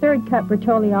 Take a 1/3 cup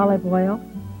Bertolli olive oil,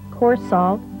 coarse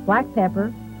salt, black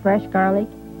pepper, fresh garlic,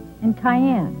 and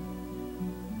cayenne.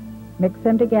 Mix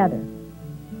them together.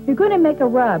 You're going to make a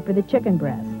rub for the chicken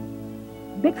breast.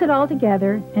 Mix it all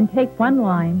together and take 1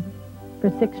 lime for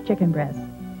 6 chicken breasts.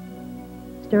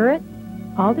 Stir it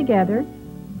all together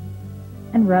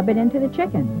and rub it into the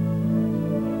chicken.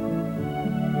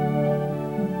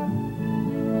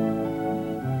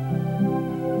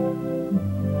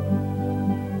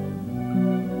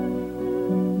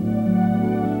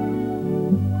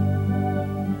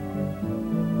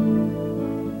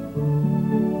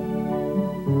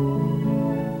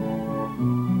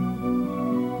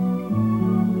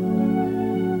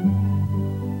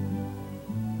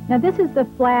 Now this is the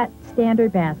flat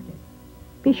standard basket.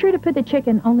 Be sure to put the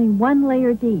chicken only 1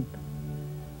 layer deep.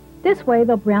 This way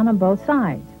they'll brown on both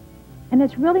sides. And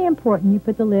it's really important you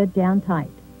put the lid down tight,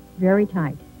 very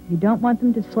tight. You don't want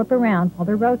them to slip around while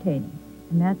they're rotating.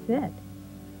 And that's it.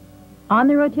 On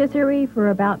the rotisserie for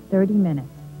about 30 minutes.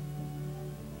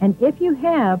 And if you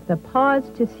have the pause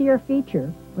to sear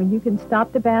feature where you can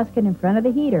stop the basket in front of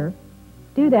the heater,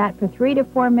 do that for 3 to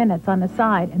 4 minutes on the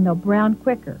side and they'll brown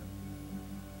quicker.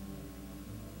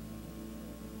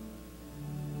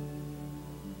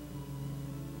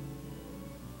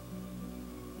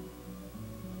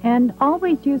 And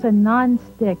always use a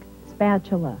non-stick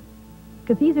spatula,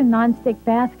 because these are non-stick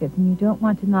baskets and you don't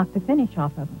want to knock the finish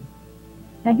off of them.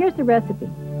 Now here's the recipe.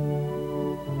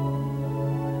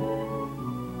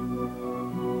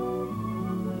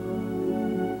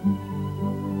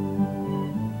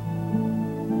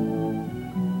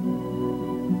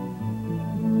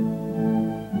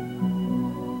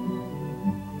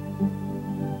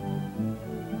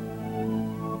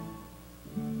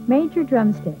 Major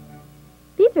drumsticks.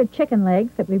 These are chicken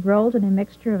legs that we've rolled in a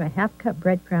mixture of a half cup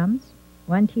breadcrumbs,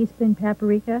 1 teaspoon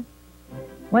paprika,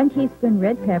 1 teaspoon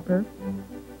red pepper,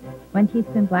 1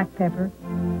 teaspoon black pepper,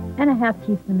 and a half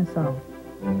teaspoon of salt.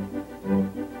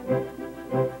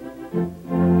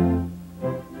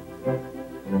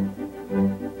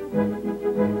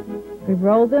 We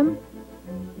roll them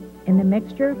in the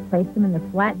mixture, place them in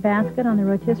the flat basket on the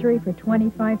rotisserie for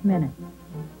 25 minutes.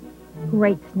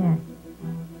 Great snack.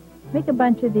 Make a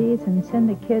bunch of these and send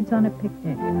the kids on a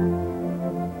picnic.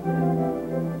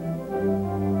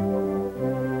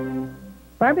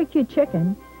 Barbecue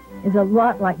chicken is a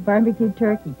lot like barbecue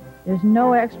turkey. There's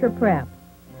no extra prep.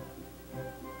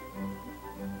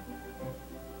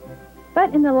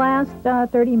 But in the last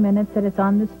 30 minutes that it's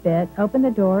on the spit, open the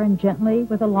door and gently,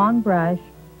 with a long brush,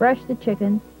 brush the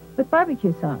chicken with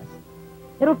barbecue sauce.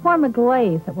 It'll form a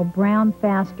glaze that will brown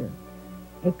faster.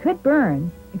 It could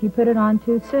burn if you put it on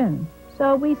too soon,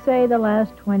 so we say the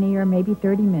last 20 or maybe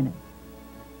 30 minutes.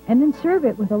 And then serve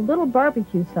it with a little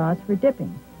barbecue sauce for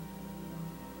dipping.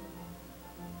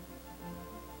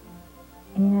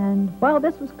 And while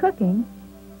this was cooking,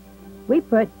 we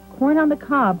put corn on the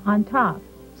cob on top,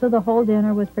 so the whole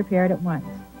dinner was prepared at once.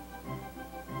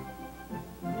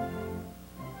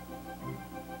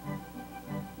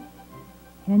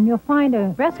 And you'll find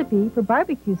a recipe for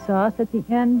barbecue sauce at the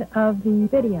end of the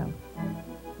video.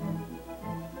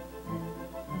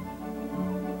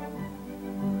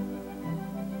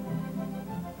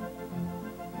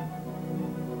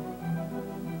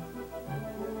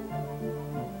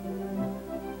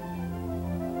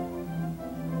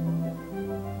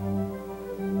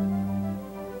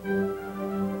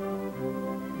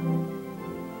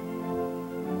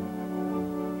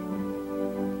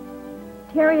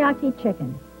 Teriyaki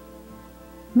chicken.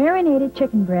 Marinated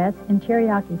chicken breast in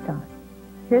teriyaki sauce.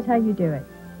 Here's how you do it.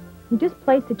 You just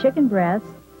place the chicken breast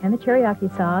and the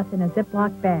teriyaki sauce in a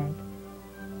Ziploc bag.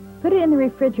 Put it in the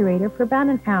refrigerator for about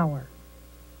an hour.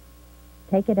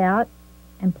 Take it out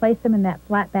and place them in that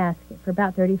flat basket for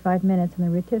about 35 minutes in the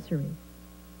rotisserie.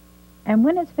 And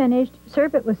when it's finished,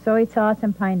 serve it with soy sauce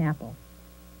and pineapple.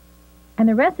 And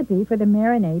the recipe for the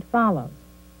marinade follows.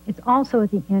 It's also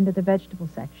at the end of the vegetable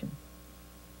section.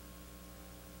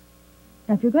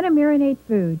 Now, if you're going to marinate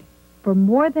food for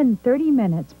more than 30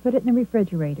 minutes, put it in the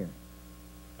refrigerator.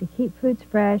 To keep foods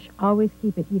fresh, always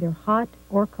keep it either hot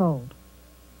or cold.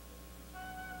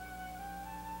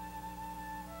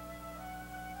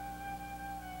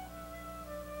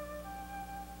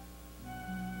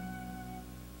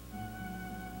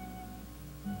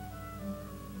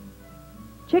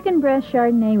 Chicken breast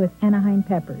Chardonnay with Anaheim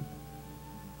peppers.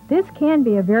 This can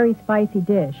be a very spicy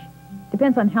dish.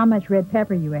 Depends on how much red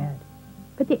pepper you add.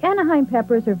 But the Anaheim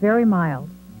peppers are very mild,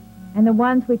 and the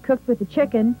ones we cooked with the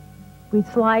chicken, we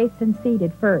sliced and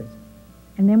seeded first,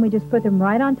 and then we just put them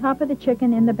right on top of the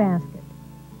chicken in the basket.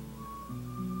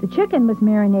 The chicken was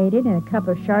marinated in a cup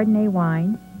of Chardonnay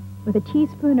wine with a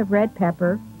teaspoon of red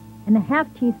pepper and a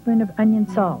half teaspoon of onion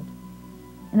salt,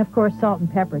 and of course salt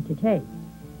and pepper to taste.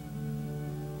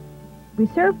 We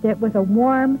served it with a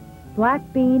warm black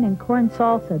bean and corn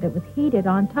salsa that was heated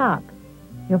on top.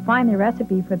 You'll find the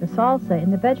recipe for the salsa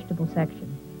in the vegetable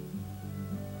section.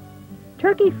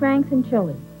 Turkey franks and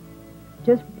chili.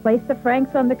 Just place the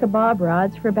franks on the kebab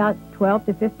rods for about 12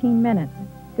 to 15 minutes,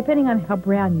 depending on how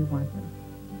brown you want them.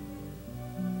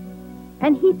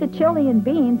 And heat the chili and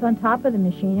beans on top of the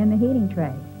machine in the heating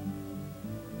tray.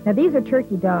 Now these are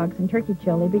turkey dogs and turkey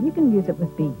chili, but you can use it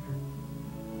with beef.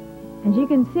 As you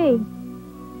can see,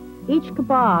 each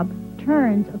kebab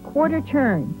turns a quarter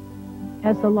turn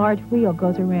as the large wheel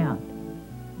goes around.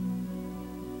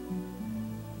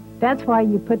 That's why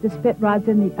you put the spit rods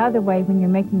in the other way when you're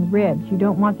making ribs. You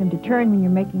don't want them to turn when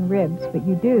you're making ribs, but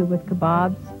you do with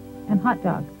kebabs and hot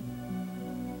dogs.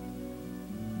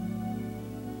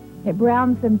 It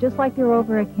browns them just like they're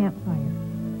over a campfire.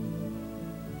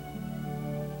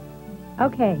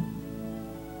 Okay,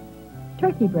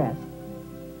 turkey breast.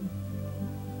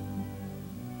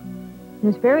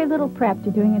 There's very little prep to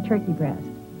doing a turkey breast.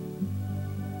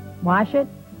 Wash it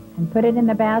and put it in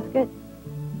the basket,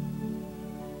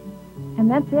 and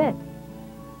that's it.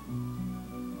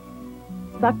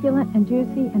 Succulent and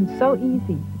juicy and so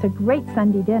easy. It's a great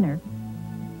Sunday dinner.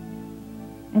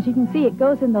 As you can see, it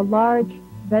goes in the large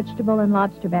vegetable and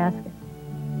lobster basket.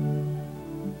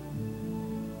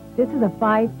 This is a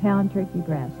 5-pound turkey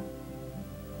breast.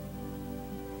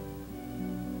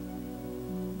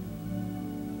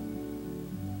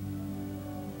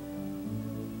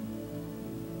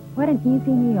 What an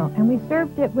easy meal. And we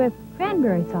served it with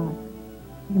cranberry sauce.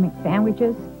 You can make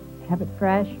sandwiches, have it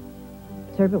fresh,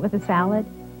 serve it with a salad.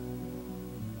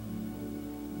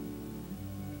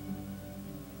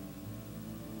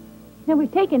 Now we've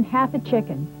taken half a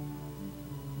chicken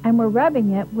and we're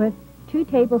rubbing it with 2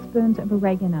 tablespoons of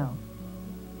oregano.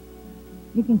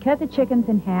 You can cut the chickens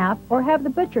in half or have the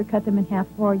butcher cut them in half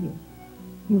for you.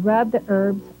 You rub the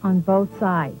herbs on both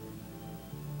sides.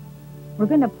 We're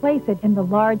going to place it in the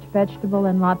large vegetable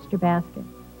and lobster basket.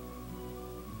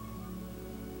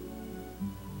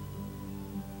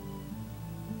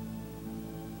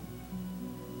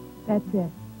 That's it.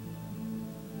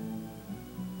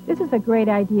 This is a great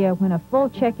idea when a full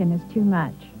chicken is too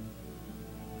much.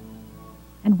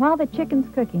 And while the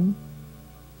chicken's cooking,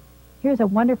 here's a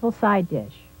wonderful side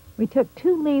dish. We took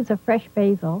 2 leaves of fresh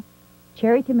basil,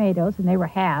 cherry tomatoes, and they were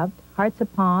halved, hearts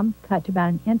of palm, cut to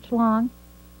about 1 inch long,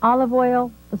 olive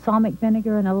oil, balsamic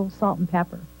vinegar, and a little salt and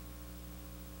pepper.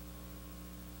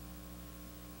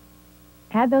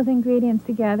 Add those ingredients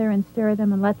together and stir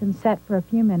them and let them set for a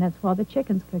few minutes while the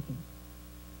chicken's cooking.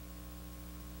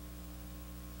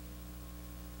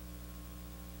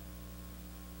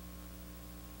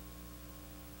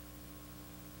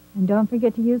 And don't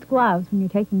forget to use gloves when you're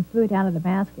taking food out of the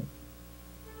basket.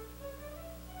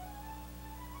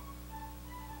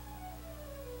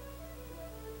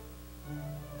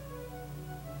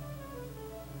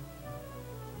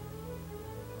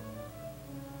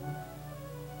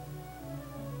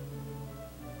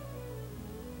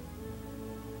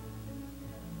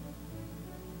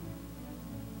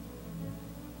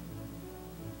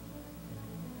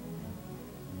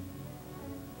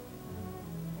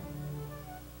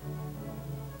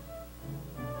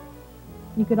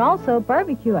 You could also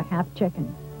barbecue a half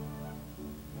chicken.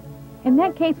 In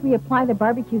that case, we apply the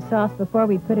barbecue sauce before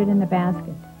we put it in the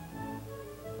basket.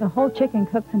 The whole chicken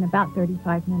cooks in about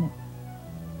 35 minutes.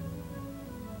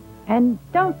 And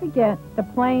don't forget the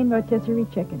plain rotisserie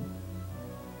chicken.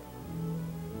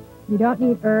 You don't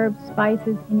need herbs,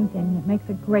 spices, anything. It makes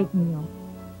a great meal.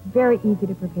 Very easy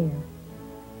to prepare.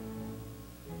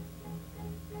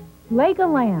 Leg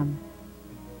of lamb.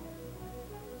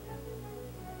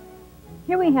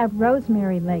 Here we have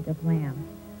rosemary leg of lamb,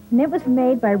 and it was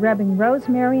made by rubbing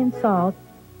rosemary and salt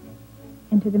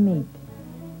into the meat.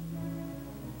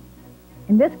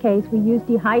 In this case, we used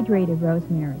dehydrated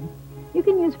rosemary. You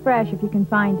can use fresh if you can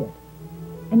find it.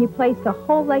 And you place the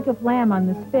whole leg of lamb on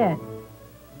the spit.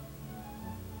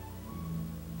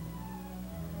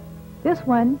 This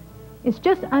one is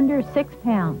just under 6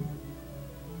 pounds.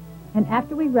 And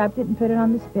after we rubbed it and put it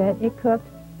on the spit, it cooked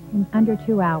in under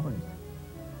 2 hours.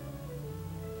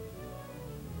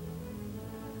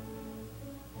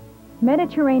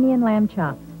 Mediterranean lamb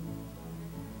chops.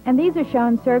 And these are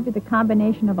shown served with a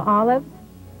combination of olives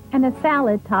and a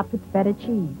salad topped with feta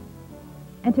cheese.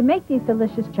 And to make these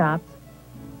delicious chops,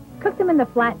 cook them in the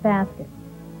flat basket.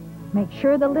 Make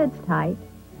sure the lid's tight.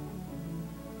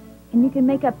 And you can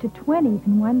make up to 20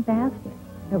 in one basket,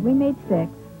 but we made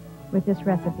 6 with this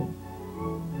recipe.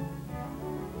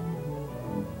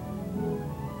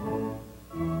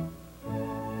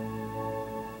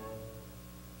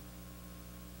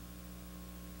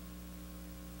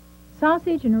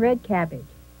 Sausage and red cabbage.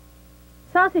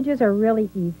 Sausages are really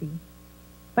easy.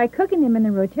 By cooking them in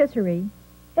the rotisserie,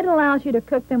 it allows you to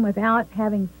cook them without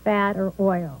having fat or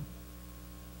oil.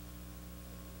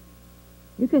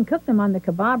 You can cook them on the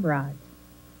kebab rods,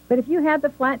 but if you have the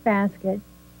flat basket,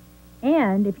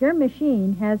 and if your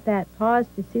machine has that pause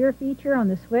to sear feature on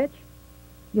the switch,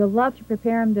 you'll love to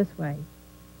prepare them this way.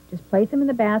 Just place them in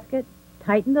the basket,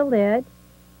 tighten the lid.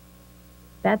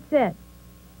 That's it.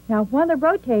 Now, while they're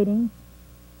rotating,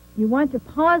 you want to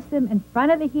pause them in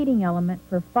front of the heating element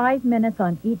for 5 minutes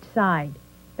on each side.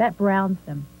 That browns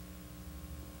them.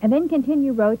 And then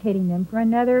continue rotating them for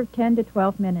another 10 to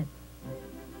 12 minutes.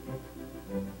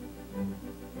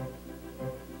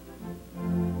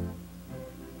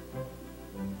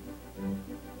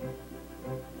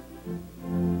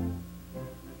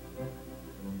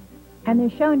 And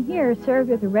they're shown here served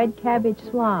with a red cabbage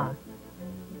slaw.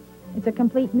 It's a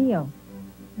complete meal.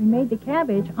 We made the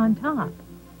cabbage on top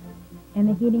in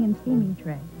the heating and steaming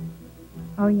tray.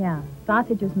 Oh yeah,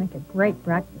 sausages make a great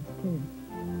breakfast too.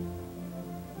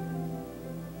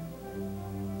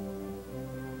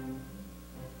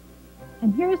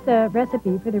 And here's the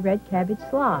recipe for the red cabbage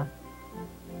slaw.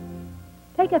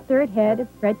 Take a 1/3 head of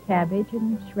red cabbage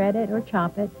and shred it or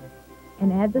chop it,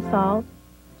 and add the salt,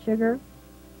 sugar,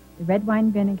 the red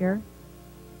wine vinegar,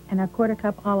 and a 1/4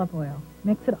 cup olive oil.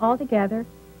 Mix it all together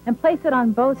and place it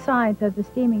on both sides of the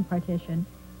steaming partition.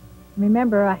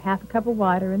 Remember, a 1/2 cup of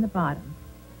water in the bottom.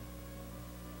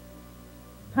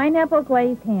 Pineapple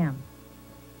glazed ham.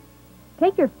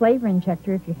 Take your flavor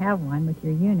injector, if you have one, with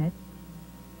your unit,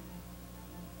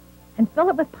 and fill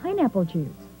it with pineapple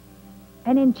juice.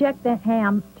 and inject the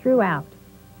ham throughout.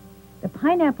 The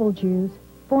pineapple juice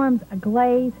forms a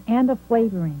glaze and a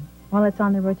flavoring while it's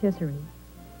on the rotisserie.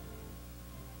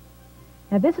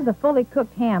 Now this is a fully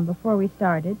cooked ham before we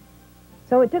started,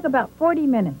 so it took about 40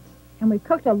 minutes, and we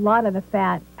cooked a lot of the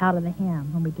fat out of the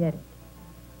ham when we did it.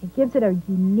 It gives it a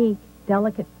unique,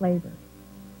 delicate flavor.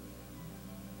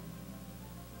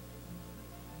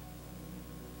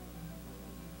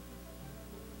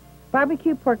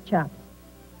 Barbecue pork chops.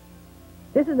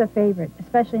 This is a favorite,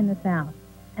 especially in the South.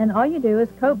 And all you do is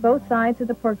coat both sides of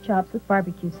the pork chops with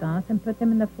barbecue sauce and put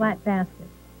them in the flat basket.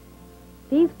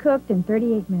 These cooked in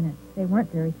 38 minutes. They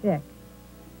weren't very thick.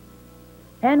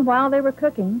 And while they were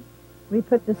cooking, we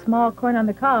put the small corn on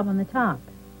the cob on the top.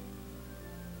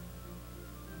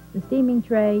 The steaming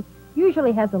tray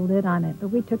usually has a lid on it, but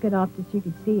we took it off just so you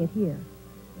could see it here.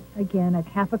 Again, a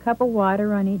half a cup of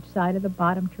water on each side of the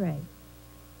bottom tray.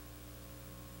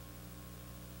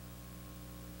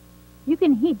 You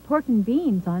can heat pork and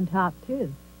beans on top,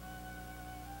 too.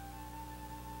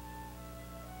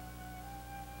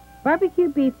 Barbecue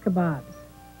beef kebabs.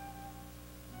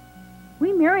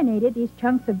 We marinated these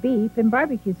chunks of beef in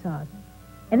barbecue sauce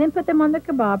and then put them on the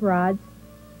kebab rods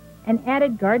and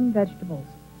added garden vegetables.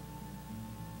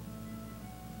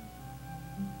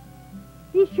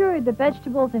 Be sure the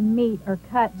vegetables and meat are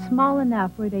cut small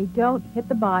enough where they don't hit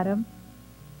the bottom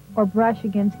or brush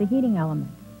against the heating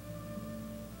element.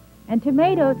 And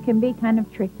tomatoes can be kind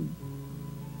of tricky.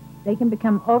 They can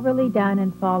become overly done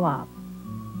and fall off.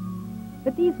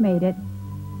 But these made it.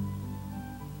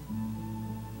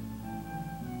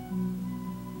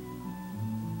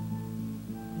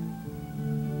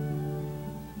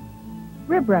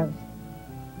 Rib roast.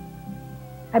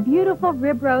 A beautiful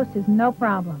rib roast is no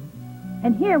problem.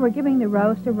 And here we're giving the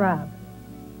roast a rub.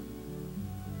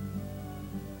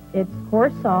 It's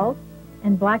coarse salt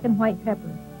and black and white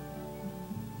pepper.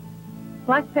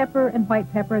 Black pepper and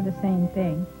white pepper are the same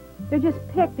thing. They're just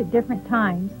picked at different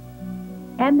times,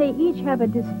 and they each have a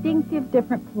distinctive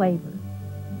different flavor.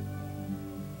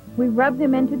 We rub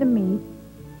them into the meat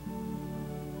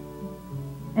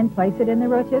and place it in the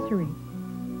rotisserie.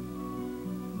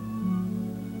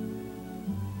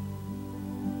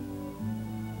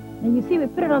 And you see we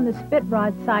put it on the spit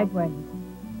rod sideways.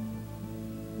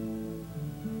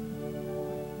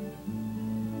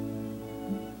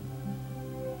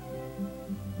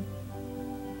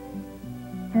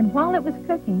 And while it was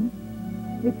cooking,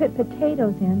 we put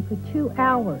potatoes in for 2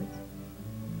 hours.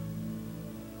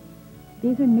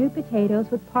 These are new potatoes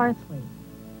with parsley.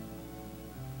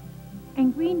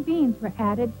 And green beans were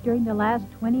added during the last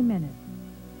 20 minutes.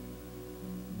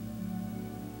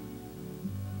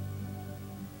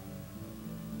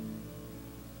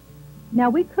 Now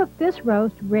we cooked this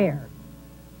roast rare.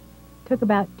 Took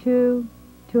about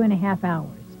 2.5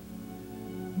 hours.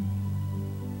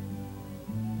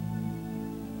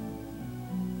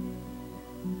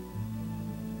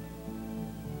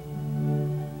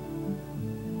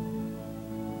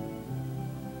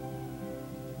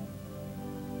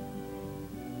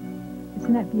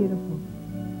 Isn't that beautiful?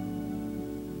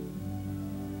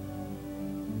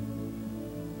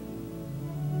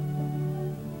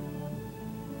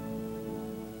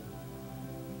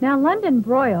 Now, London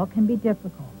broil can be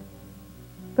difficult,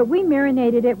 but we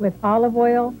marinated it with olive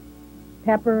oil,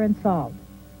 pepper, and salt.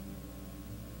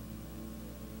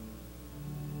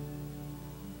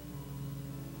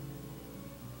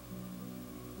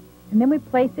 And then we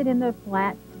placed it in the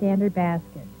flat standard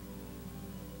basket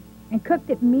and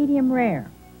cooked it medium rare.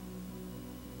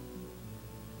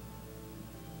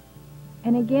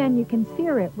 And again, you can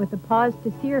sear it with a pause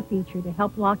to sear feature to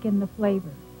help lock in the flavor.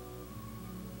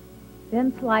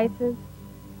 Thin slices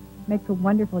makes a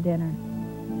wonderful dinner.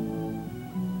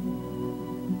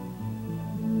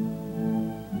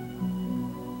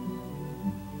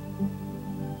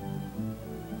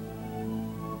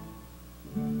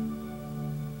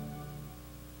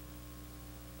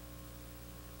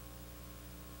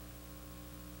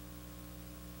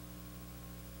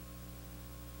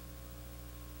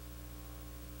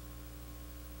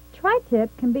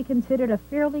 Tri-tip can be considered a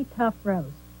fairly tough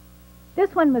roast.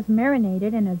 This one was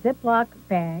marinated in a Ziploc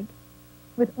bag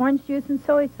with orange juice and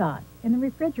soy sauce in the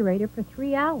refrigerator for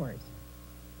 3 hours.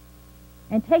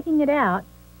 And taking it out,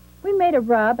 we made a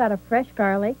rub out of fresh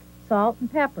garlic, salt, and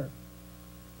pepper.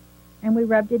 And we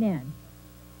rubbed it in.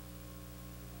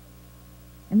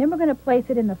 And then we're going to place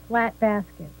it in the flat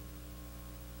basket.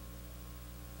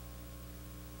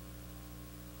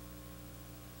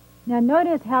 Now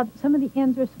notice how some of the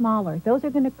ends are smaller. Those are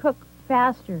going to cook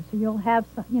faster, so you'll have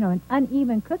some, an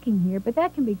uneven cooking here, but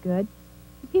that can be good.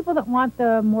 The people that want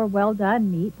the more well-done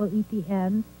meat will eat the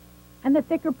ends, and the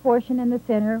thicker portion in the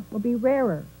center will be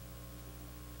rarer.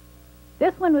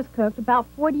 This one was cooked about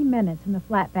 40 minutes in the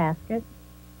flat basket.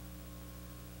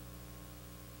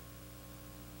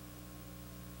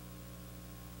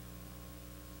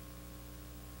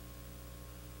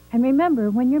 And remember,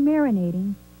 when you're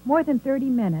marinating, more than 30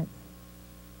 minutes,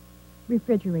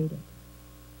 refrigerate it.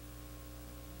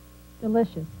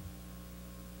 Delicious.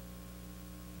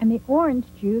 And the orange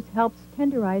juice helps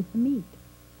tenderize the meat.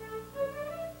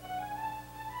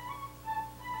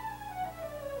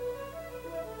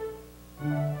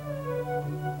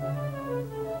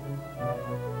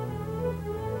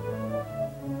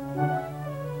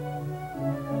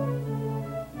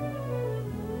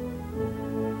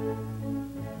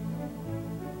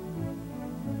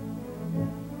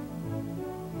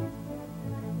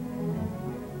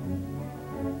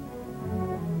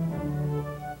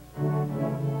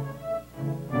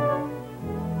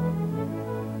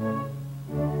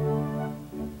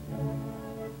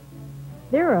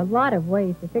 There are a lot of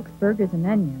ways to fix burgers and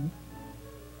onions,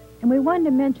 and we wanted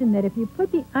to mention that if you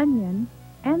put the onion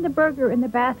and the burger in the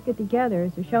basket together,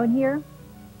 as are shown here,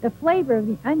 the flavor of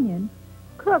the onion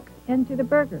cooks into the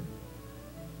burger.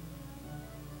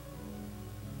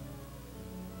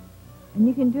 And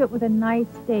you can do it with a nice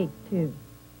steak, too.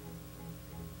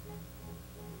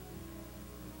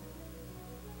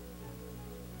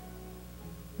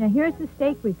 Now here's the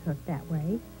steak we cooked that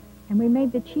way. And we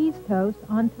made the cheese toast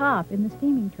on top in the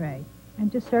steaming tray and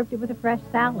just served it with a fresh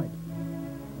salad.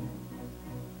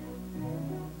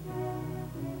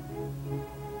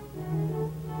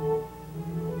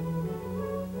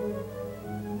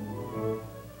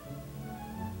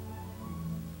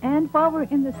 And while we're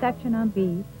in the section on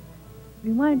beef,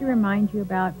 we wanted to remind you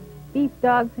about beef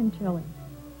dogs and chili.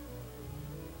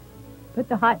 Put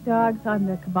the hot dogs on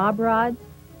the kebab rods,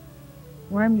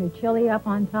 warm your chili up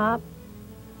on top.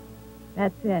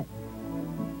 That's it.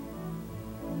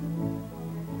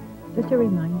 Just a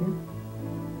reminder.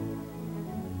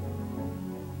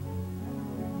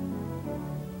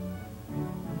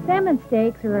 Salmon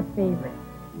steaks are a favorite.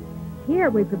 Here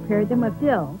we prepared them with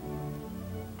dill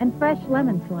and fresh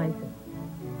lemon slices.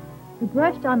 We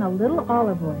brushed on a little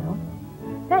olive oil.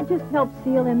 That just helps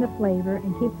seal in the flavor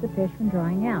and keeps the fish from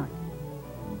drying out.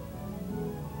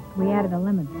 We added a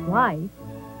lemon slice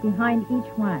behind each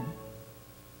one.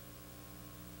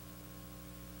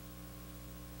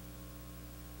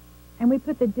 And we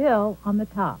put the dill on the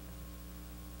top.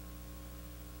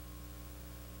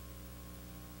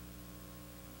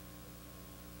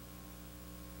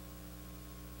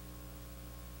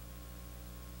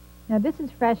 Now this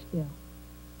is fresh dill.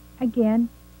 Again,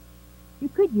 you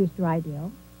could use dry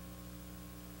dill.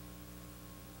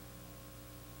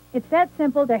 It's that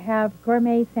simple to have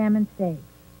gourmet salmon steaks.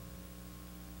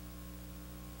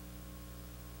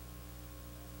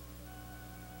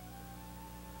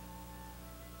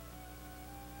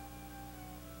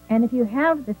 And if you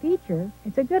have the feature,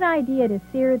 it's a good idea to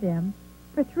sear them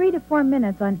for 3 to 4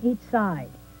 minutes on each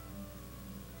side.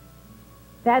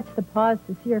 That's the pause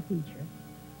to sear feature.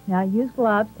 Now use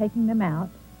gloves taking them out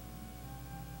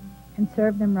and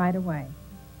serve them right away.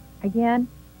 Again,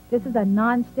 this is a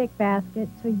non-stick basket,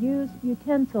 so use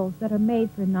utensils that are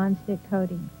made for non-stick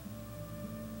coatings.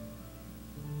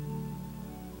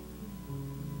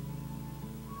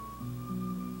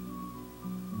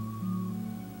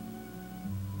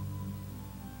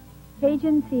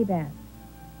 Cajun sea bass.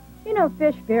 You know,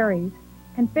 fish varies,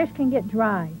 and fish can get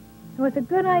dry, so it's a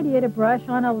good idea to brush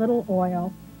on a little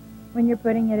oil when you're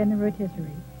putting it in the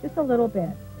rotisserie, just a little bit.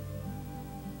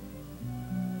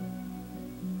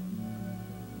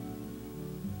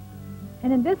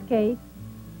 And in this case,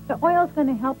 the oil is going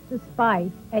to help the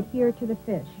spice adhere to the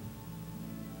fish.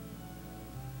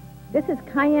 This is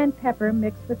cayenne pepper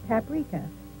mixed with paprika.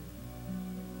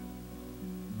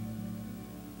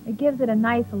 It gives it a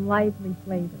nice, lively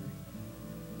flavor.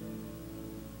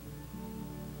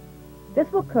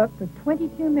 This will cook for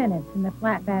 22 minutes in the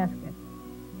flat basket.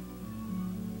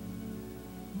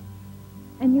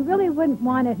 And you really wouldn't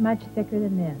want it much thicker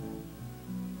than this.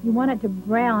 You want it to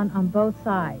brown on both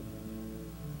sides.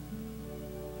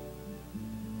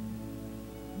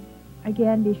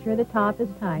 Again, be sure the top is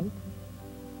tight.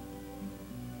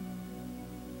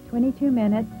 22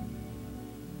 minutes.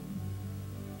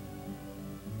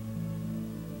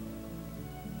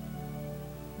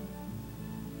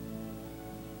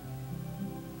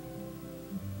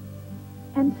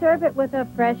 And serve it with a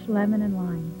fresh lemon and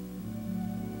lime.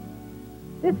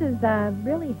 This is a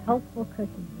really healthful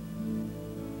cookie.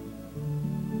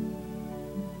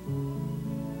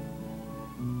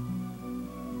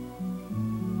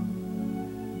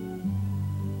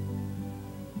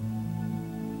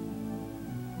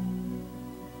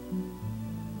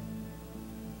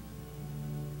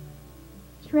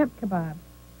 shrimp kebab.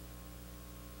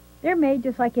 They're made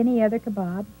just like any other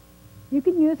kebab. You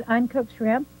can use uncooked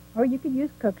shrimp or you could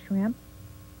use cooked shrimp.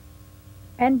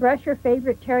 And brush your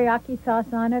favorite teriyaki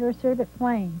sauce on it or serve it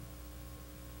plain.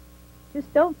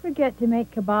 Just don't forget to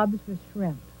make kebabs with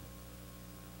shrimp.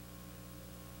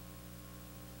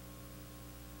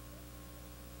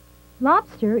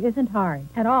 Lobster isn't hard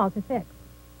at all to fix.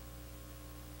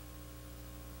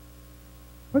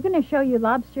 We're going to show you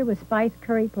lobster with spiced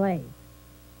curry glaze.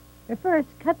 But first,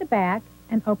 cut the back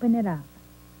and open it up.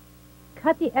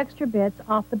 Cut the extra bits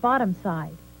off the bottom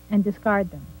side and discard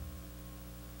them.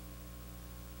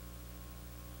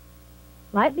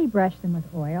 Lightly brush them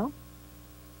with oil.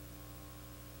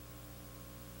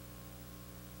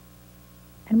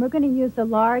 And we're going to use the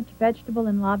large vegetable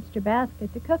and lobster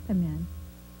basket to cook them in.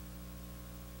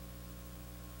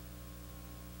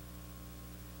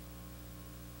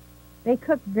 They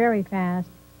cook very fast,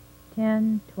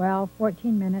 10, 12,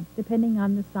 14 minutes, depending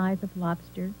on the size of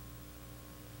lobster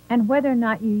and whether or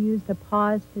not you use the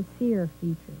pause to sear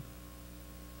feature.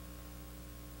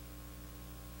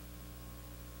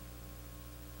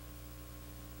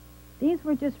 These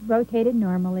were just rotated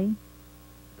normally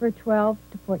for 12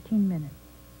 to 14 minutes.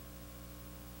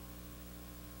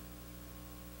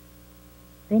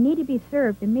 They need to be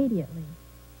served immediately.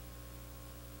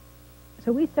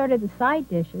 So we started the side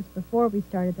dishes before we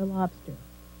started the lobster.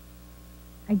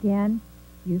 Again,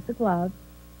 use the gloves.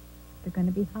 They're going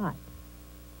to be hot.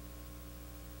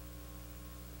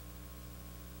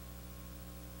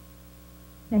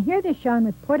 Now here they're shown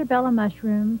with portobello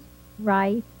mushrooms,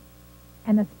 rice,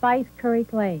 and a spiced curry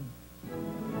glaze.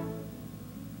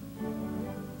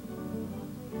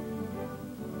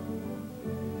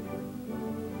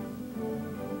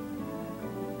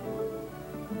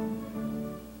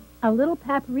 A little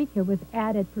paprika was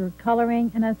added for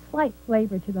coloring and a slight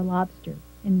flavor to the lobster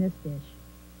in this dish.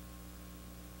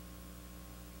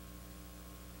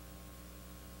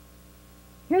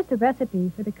 Here's the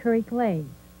recipe for the curry glaze.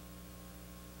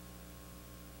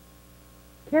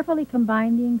 Carefully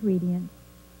combine the ingredients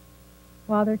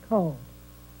while they're cold.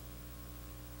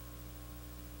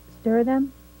 Stir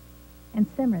them and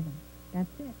simmer them.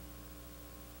 That's it.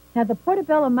 Now the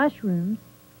portobello mushrooms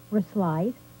were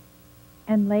sliced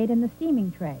and laid in the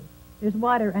steaming tray. There's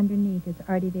water underneath, it's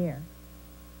already there.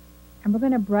 And we're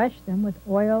going to brush them with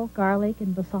oil, garlic,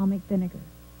 and balsamic vinegar.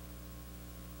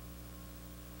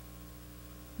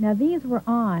 Now these were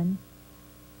on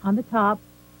the top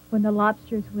when the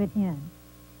lobsters went in.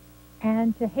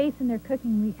 And to hasten their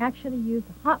cooking, we actually used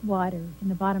hot water in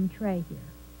the bottom tray here.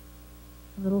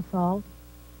 A little salt,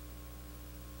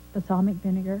 balsamic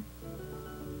vinegar,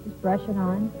 just brush it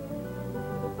on.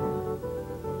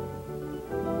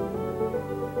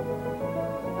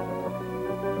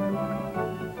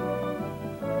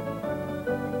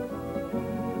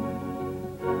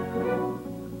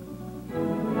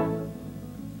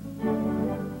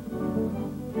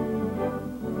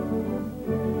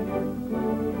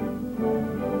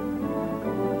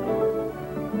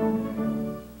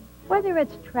 Whether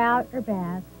it's trout or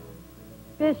bass,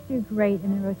 fish do great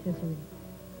in the rotisserie.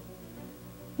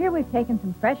 Here we've taken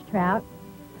some fresh trout,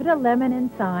 put a lemon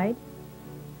inside,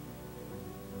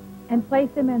 and place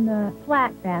them in the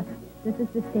flat basket. This is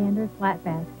the standard flat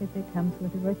basket that comes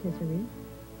with the rotisserie.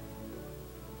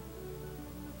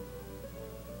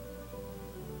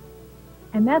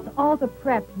 And that's all the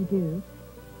prep you do.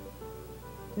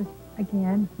 Just,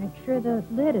 again, make sure the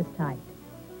lid is tight.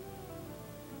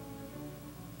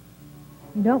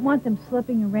 You don't want them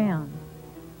slipping around.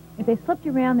 If they slipped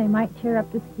around, they might tear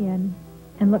up the skin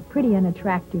and look pretty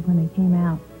unattractive when they came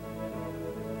out.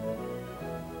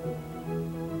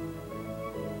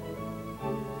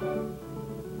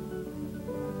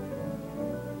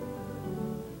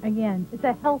 Again, it's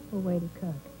a healthful way to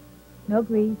cook. No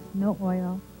grease, no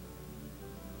oil,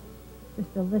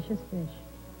 just delicious fish.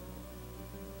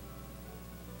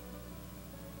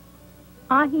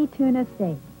 Ahi tuna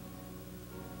steak.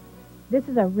 This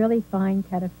is a really fine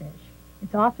cut of fish.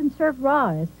 It's often served raw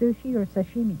as sushi or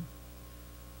sashimi.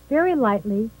 Very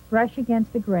lightly brush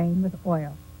against the grain with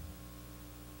oil.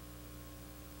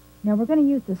 Now we're going to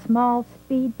use the small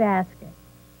speed basket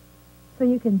so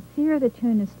you can sear the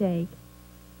tuna steak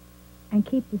and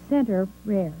keep the center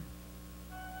rare.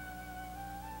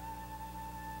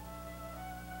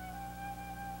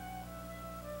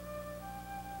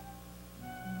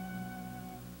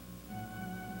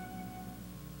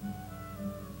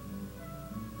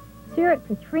 Sear it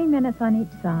for 3 minutes on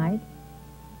each side,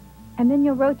 and then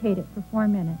you'll rotate it for 4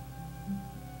 minutes.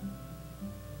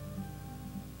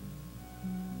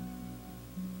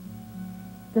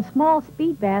 The small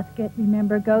speed basket,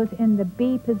 remember, goes in the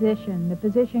B position, the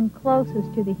position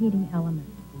closest to the heating element.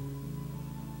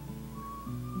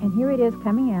 And here it is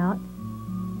coming out,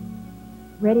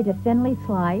 ready to thinly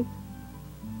slice.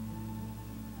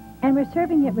 And we're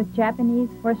serving it with Japanese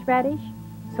horseradish,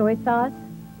 soy sauce,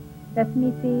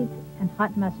 sesame seeds, and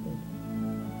hot mustard.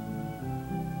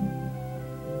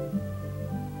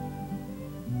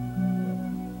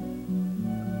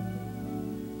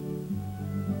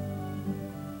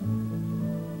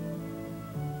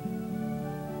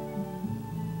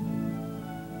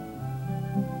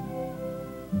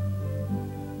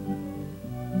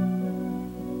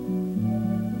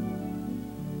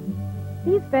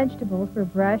 These vegetables were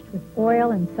brushed with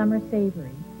oil and summer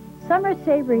savory. Summer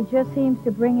savory just seems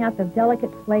to bring out the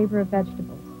delicate flavor of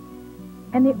vegetables.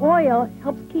 And the oil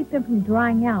helps keep them from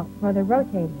drying out while they're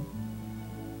rotating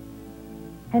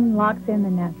and locks in the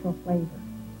natural flavor.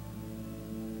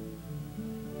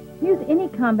 Use any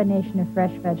combination of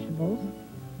fresh vegetables.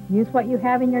 Use what you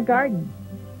have in your garden.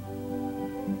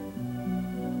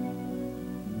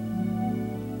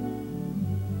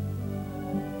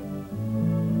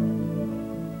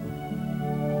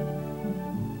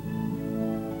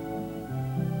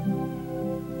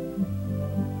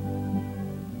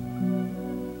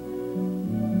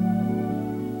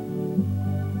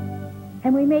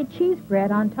 And we made cheese bread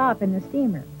on top in the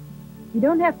steamer. You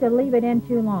don't have to leave it in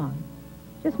too long.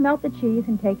 Just melt the cheese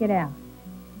and take it out.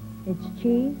 It's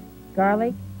cheese,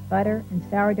 garlic, butter, and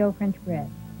sourdough French bread.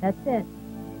 That's it.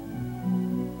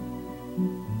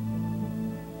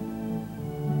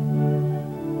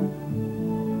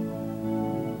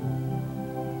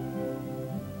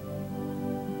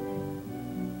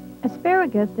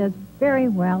 Asparagus does very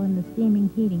well in the steaming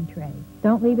heating tray.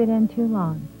 Don't leave it in too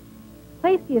long.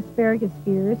 Place the asparagus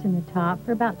spears in the top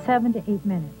for about 7 to 8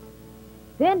 minutes.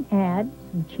 Then add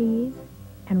some cheese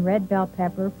and red bell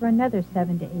pepper for another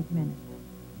 7 to 8 minutes.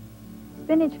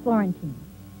 Spinach Florentine.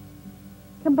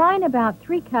 Combine about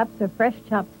 3 cups of fresh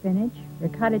chopped spinach,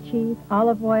 ricotta cheese,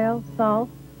 olive oil, salt,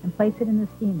 and place it in the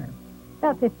steamer,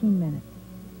 about 15 minutes.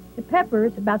 The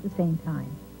peppers about the same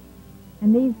time.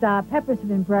 And these peppers have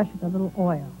been brushed with a little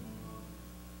oil.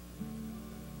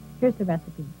 Here's the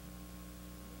recipe.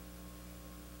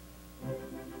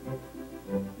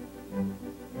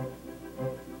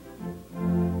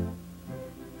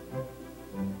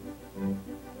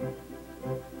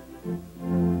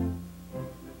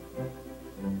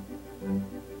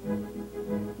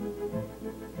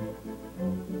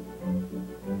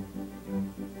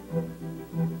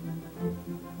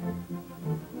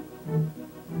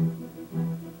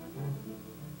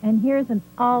 And here's an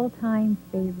all-time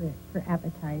favorite for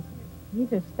appetizers.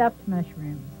 These are stuffed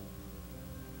mushrooms.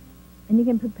 And you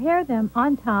can prepare them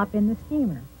on top in the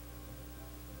steamer.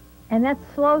 And that's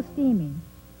slow steaming.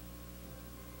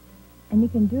 And you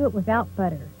can do it without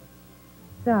butter.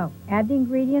 So, add the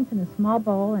ingredients in a small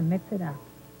bowl and mix it up.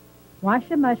 Wash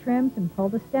the mushrooms and pull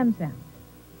the stems out.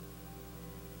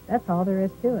 That's all there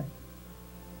is to it.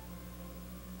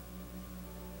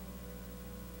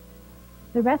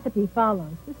 The recipe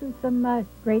follows. This is some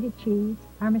grated cheese,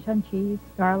 Parmesan cheese,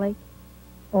 garlic,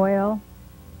 oil,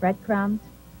 breadcrumbs,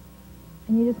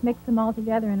 and you just mix them all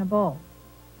together in a bowl.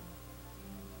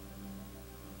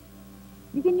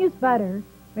 You can use butter,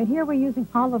 but here we're using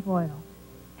olive oil,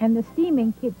 and the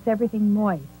steaming keeps everything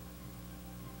moist.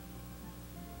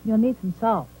 You'll need some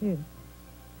salt, too.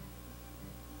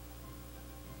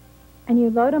 And you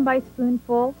load them by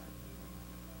spoonfuls.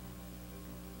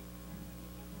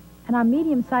 And on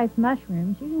medium-sized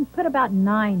mushrooms, you can put about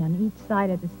 9 on each side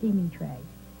of the steaming tray.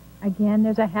 Again,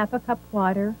 there's a half a cup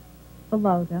water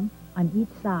below them on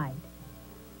each side.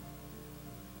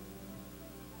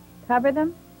 Cover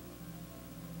them.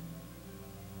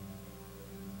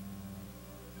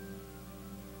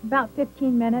 About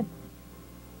 15 minutes.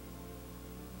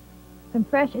 Some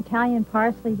fresh Italian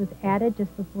parsley was added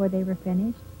just before they were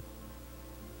finished.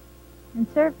 And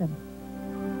serve them.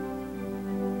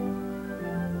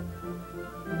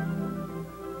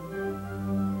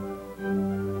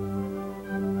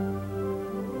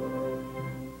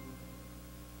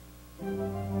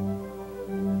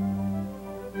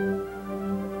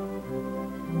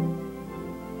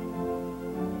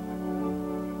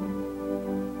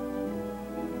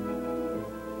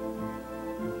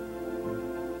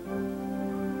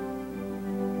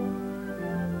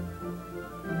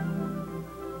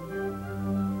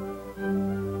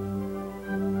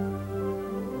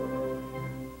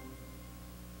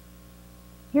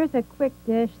 Here's a quick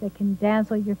dish that can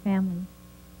dazzle your family.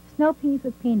 Snow peas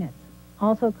with peanuts,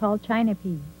 also called China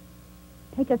peas.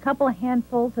 Take a couple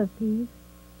handfuls of peas,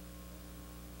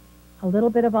 a little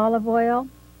bit of olive oil.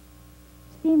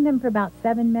 Steam them for about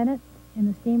 7 minutes in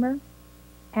the steamer.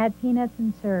 Add peanuts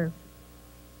and serve.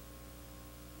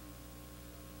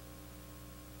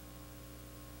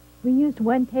 We used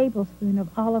 1 tablespoon of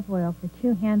olive oil for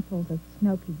 2 handfuls of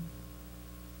snow peas.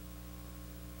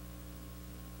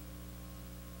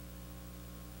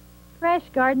 Fresh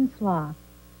garden slaw.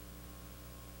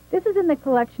 This is in the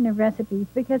collection of recipes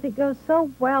because it goes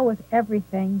so well with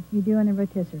everything you do in a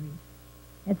rotisserie.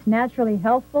 It's naturally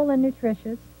healthful and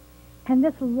nutritious, and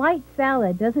this light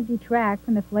salad doesn't detract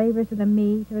from the flavors of the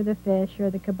meat or the fish or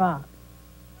the kebab.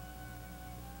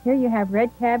 Here you have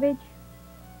red cabbage,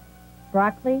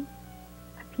 broccoli,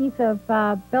 a piece of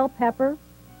bell pepper,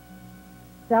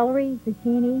 celery,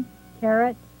 zucchini,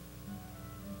 carrot,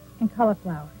 and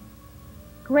cauliflower.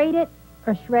 Grate it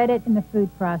or shred it in the food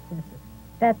processor.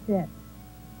 That's it.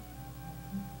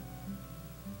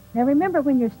 Now remember,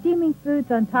 when you're steaming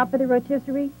foods on top of the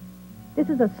rotisserie, this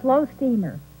is a slow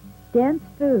steamer. Dense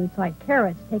foods like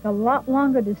carrots take a lot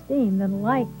longer to steam than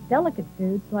light, delicate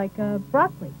foods like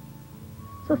broccoli.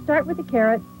 So start with the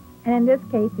carrots, and in this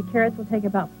case, the carrots will take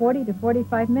about 40 to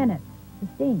 45 minutes to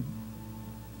steam.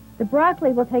 The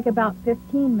broccoli will take about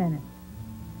 15 minutes.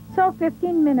 So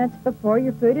 15 minutes before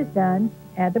your food is done,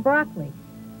 add the broccoli.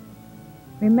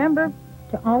 Remember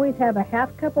to always have a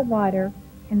half cup of water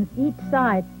in each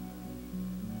side.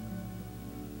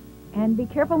 And be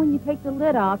careful when you take the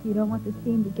lid off. You don't want the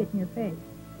steam to get in your face.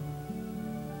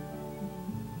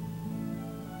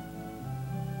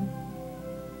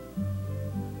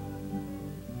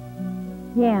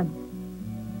 Yams.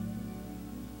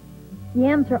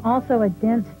 Yams are also a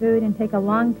dense food and take a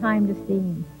long time to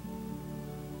steam.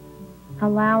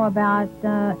 Allow about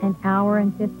an hour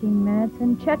and 15 minutes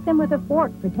and check them with a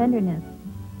fork for tenderness.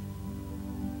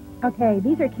 Okay,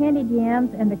 these are candied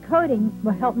yams, and the coating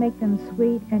will help make them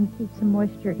sweet and keep some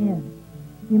moisture in.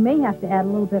 You may have to add a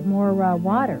little bit more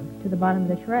water to the bottom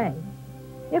of the tray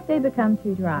if they become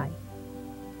too dry.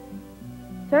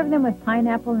 Serve them with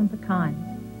pineapple and pecans.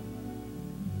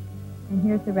 And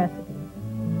here's the recipe.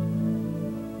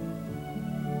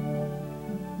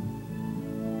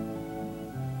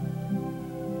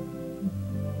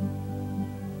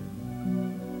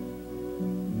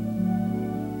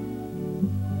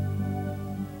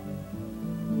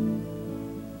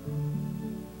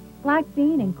 Black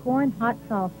bean and corn hot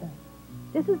salsa.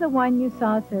 This is the one you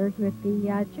saw served with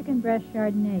the chicken breast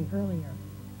chardonnay earlier.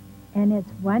 And it's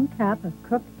 1 cup of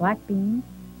cooked black beans,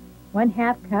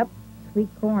 1/2 cup sweet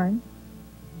corn,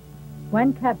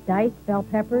 1 cup diced bell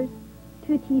peppers,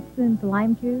 2 teaspoons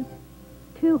lime juice,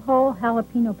 2 whole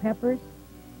jalapeno peppers,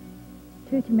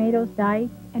 2 tomatoes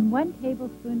diced, and 1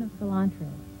 tablespoon of cilantro,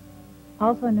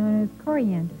 also known as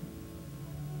coriander.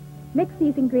 Mix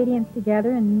these ingredients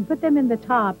together and put them in the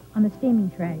top on the steaming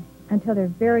tray until they're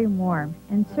very warm,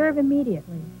 and serve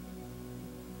immediately.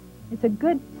 It's a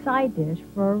good side dish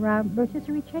for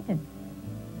rotisserie chicken.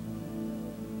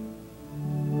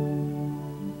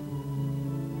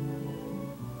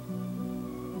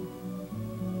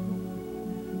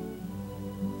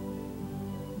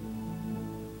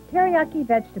 Teriyaki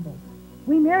vegetables.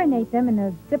 We marinate them in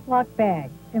a Ziploc bag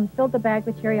and fill the bag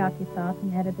with teriyaki sauce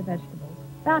and added the vegetables.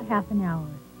 About half an hour.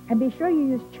 And be sure you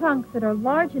use chunks that are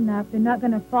large enough they're not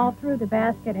going to fall through the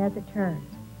basket as it turns.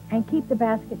 And keep the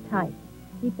basket tight.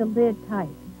 Keep the lid tight.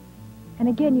 And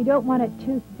again, you don't want it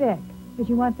too thick because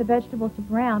you want the vegetables to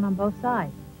brown on both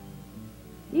sides.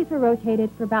 These were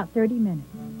rotated for about 30 minutes.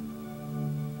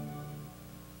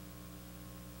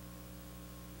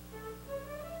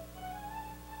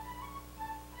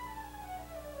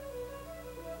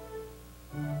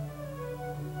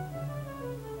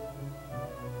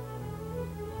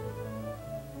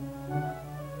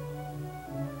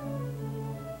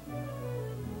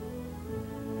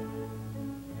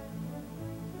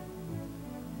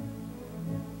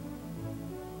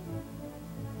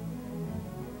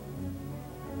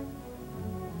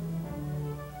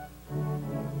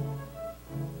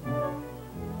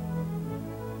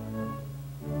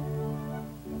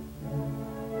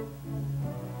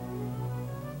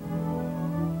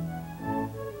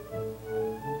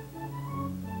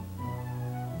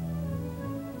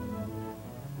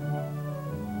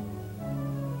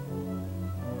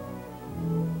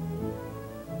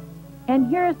 And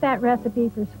here's that recipe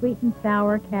for sweet and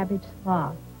sour cabbage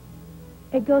slaw.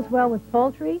 It goes well with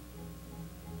poultry,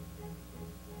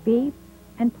 beef,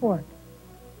 and pork.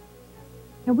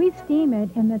 And we steam it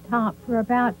in the top for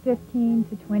about 15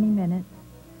 to 20 minutes.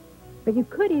 But you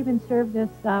could even serve this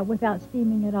without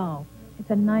steaming at all. It's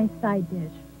a nice side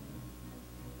dish.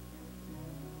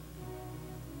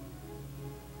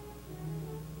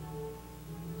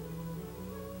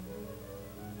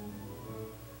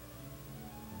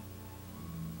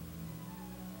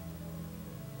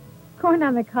 Corn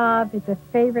on the cob is a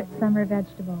favorite summer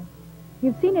vegetable.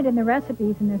 You've seen it in the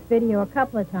recipes in this video a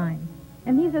couple of times,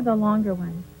 and these are the longer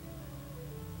ones.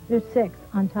 There's 6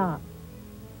 on top.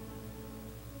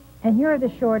 And here are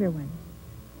the shorter ones.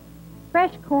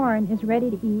 Fresh corn is ready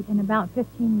to eat in about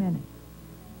 15 minutes.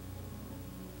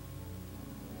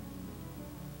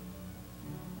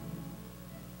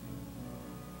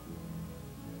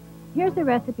 Here's the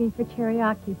recipe for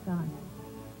teriyaki sauce.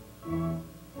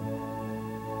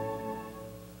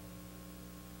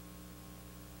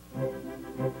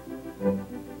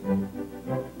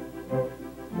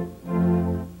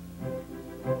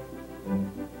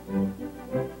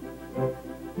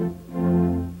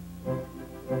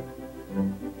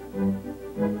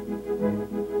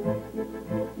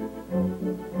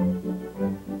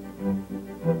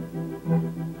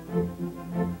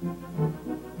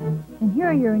 Here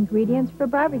are your ingredients for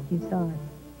barbecue sauce.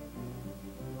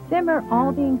 Simmer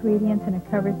all the ingredients in a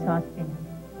covered saucepan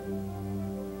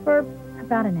for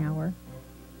about an hour.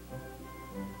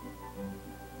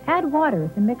 Add water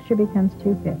if the mixture becomes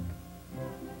too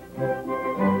thick.